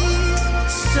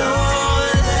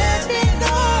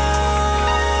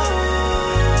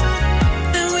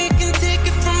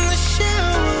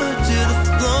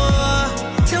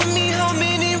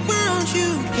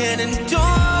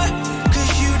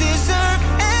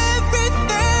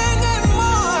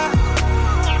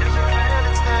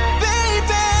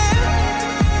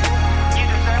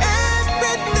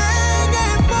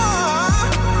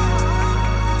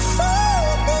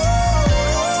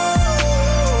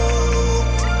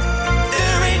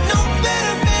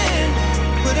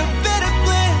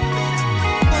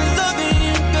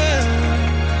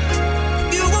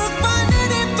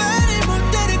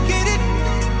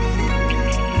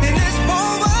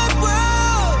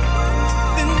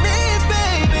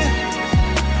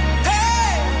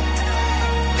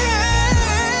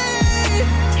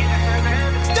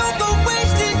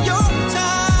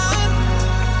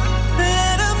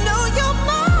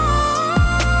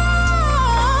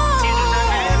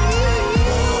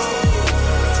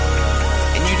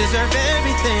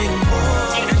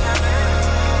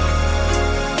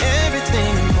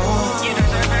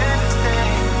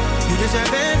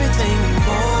 deserve everything and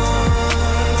more.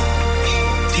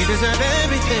 You deserve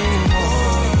everything and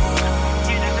more.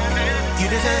 You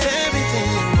deserve everything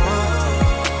and more.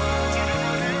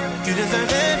 You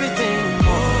deserve everything and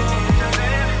more.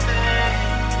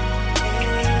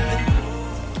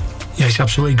 Yeah, it's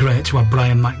absolutely great to have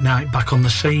Brian McKnight back on the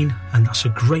scene, and that's a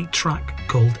great track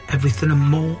called Everything and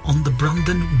More on the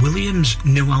Brandon Williams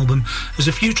new album. There's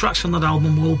a few tracks on that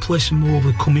album, we'll play some more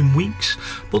over the coming weeks,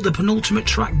 but the penultimate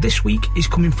track this week is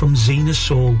coming from Zena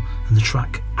Soul and the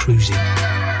track Cruising.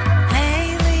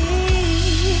 Lately,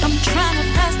 I'm trying to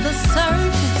pass the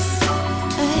surface.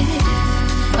 Hey,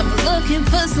 I'm looking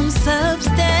for some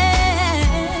substance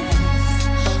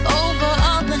over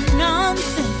all the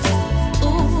nonsense.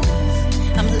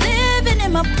 I'm living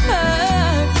in my purpose.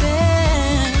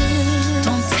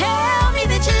 Don't tell me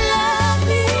that you love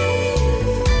me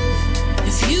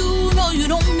if you know you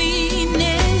don't mean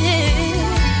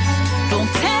it.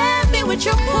 Don't tempt me with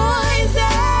your poison.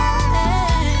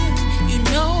 You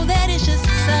know that it's just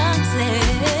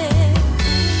sunset.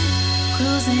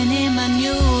 Cruising in my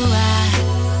new ride.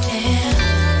 Yeah,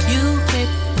 you drip,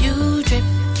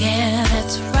 yeah,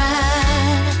 that's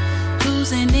right.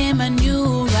 Cruising in my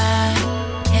new ride.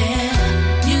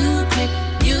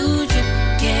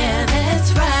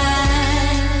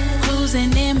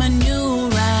 Cruising in my new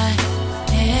ride,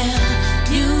 yeah.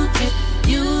 You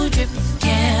drip,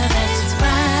 yeah, that's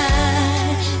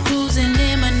right. Cruising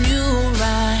in my new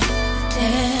ride,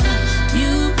 yeah.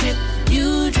 You drip,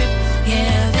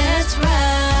 yeah, that's right.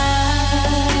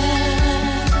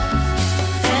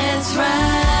 That's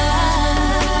right,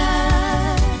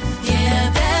 yeah,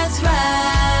 that's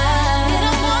right. And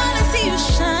I wanna see you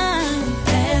shine,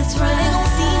 that's right. They gon'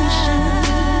 see you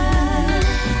shine,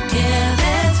 yeah,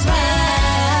 that's right.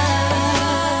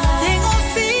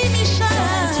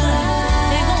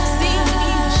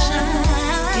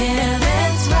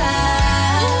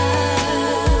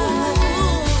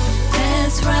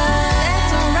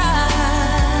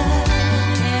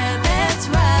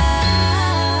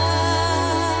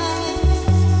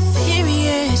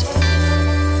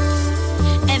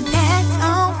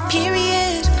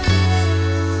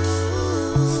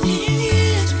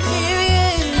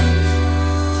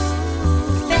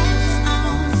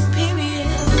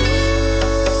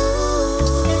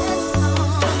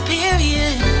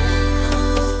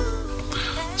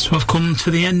 So I've come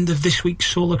to the end of this week's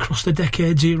Soul Across the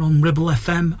Decades here on Ribble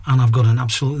FM, and I've got an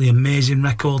absolutely amazing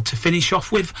record to finish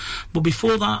off with. But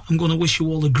before that, I'm going to wish you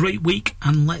all a great week,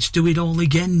 and let's do it all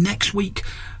again next week.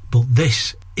 But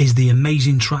this is the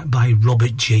amazing track by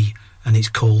Robert G, and it's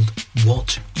called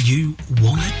What You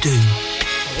Wanna Do.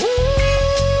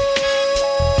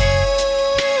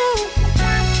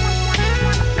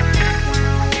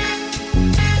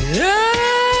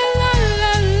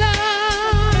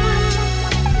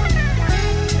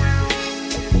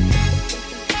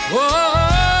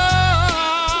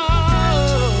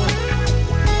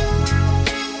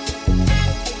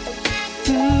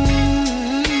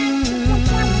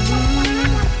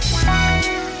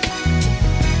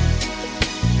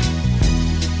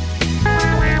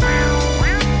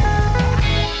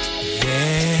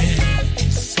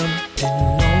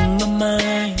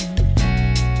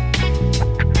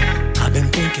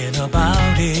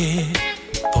 About it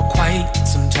for quite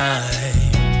some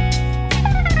time.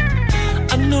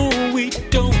 I know we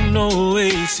don't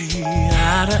always see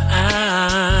eye to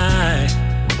eye,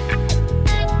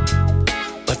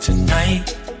 but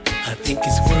tonight I think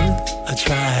it's worth a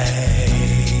try.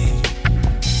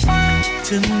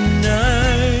 Tonight,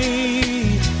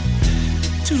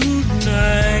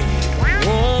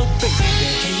 oh baby,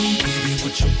 hey baby,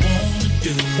 what you wanna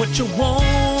do? What you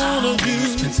wanna do?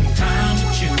 Spend some time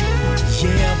with you.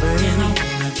 Yeah, baby. And I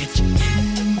wanna get you in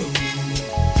the mood.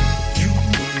 You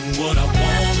know what I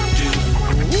wanna do.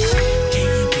 Hey,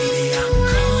 baby, I'm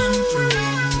coming through.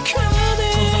 Cause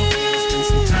I wanna spend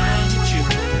some time with you.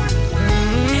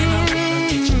 And I wanna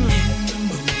get you in the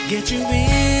mood. Get you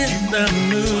in the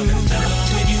mood. I'm in love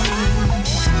with you.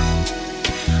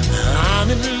 I'm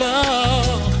in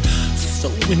love. So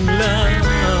in love.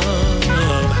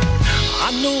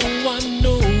 I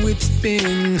know it's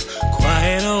been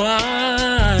quite a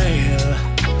while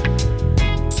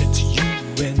since you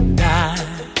and I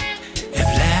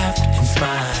have laughed and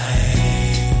smiled.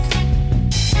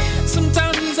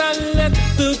 Sometimes I let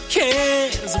the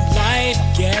cares of life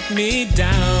get me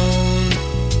down,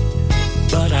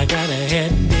 but I gotta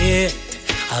admit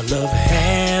I love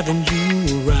having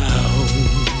you around.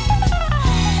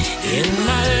 In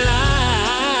my life,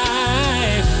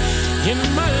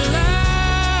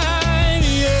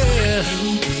 yeah.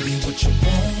 Hey baby, what you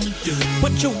wanna do?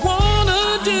 What you wanna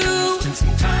do?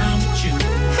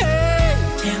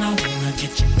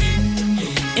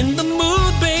 in the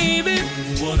mood, baby.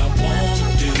 What I wanna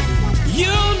do,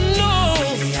 you know,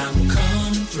 baby, I'm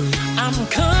coming through. I'm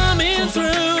coming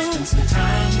through. Spend some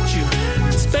time with you.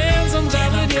 Spend some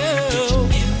time with you.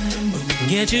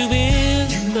 Get you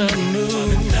in the mood.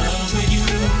 I'm in love with you.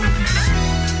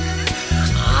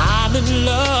 I'm in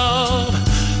love,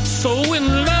 so in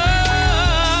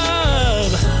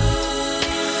love.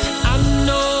 I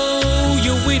know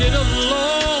you waited a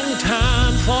long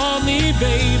time for me,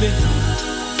 baby,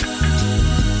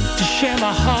 to share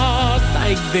my heart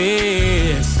like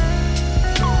this.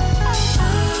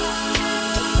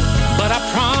 But I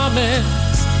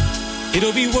promise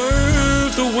it'll be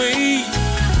worth the wait.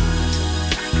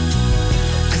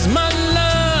 'Cause my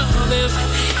love is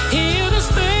here to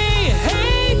stay.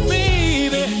 Hey,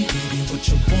 baby, what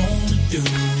you wanna do?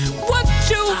 What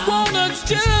you wanna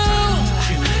do?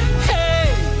 Hey,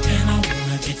 and I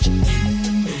wanna get you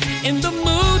in the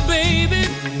mood, baby.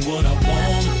 What I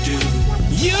wanna do,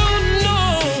 you know,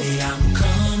 baby, I'm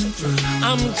coming through.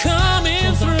 I'm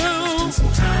coming through. Spend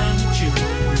some time with you.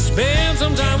 Spend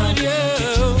some time with you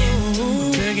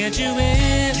to get you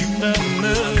in the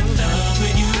mood. I'm in love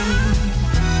with you.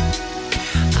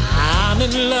 I'm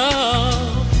in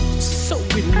love, so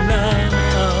in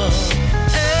love.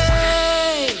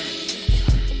 Hey.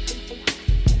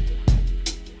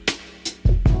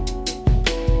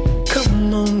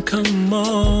 Come on, come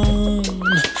on.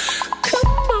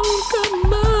 Come on,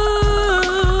 come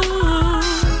on.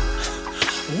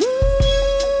 Woo.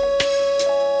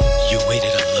 You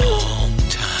waited a long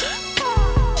time.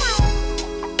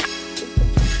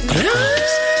 I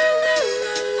promise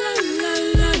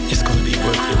it's gonna be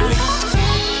worth the wait.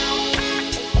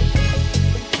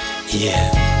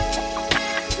 Yeah.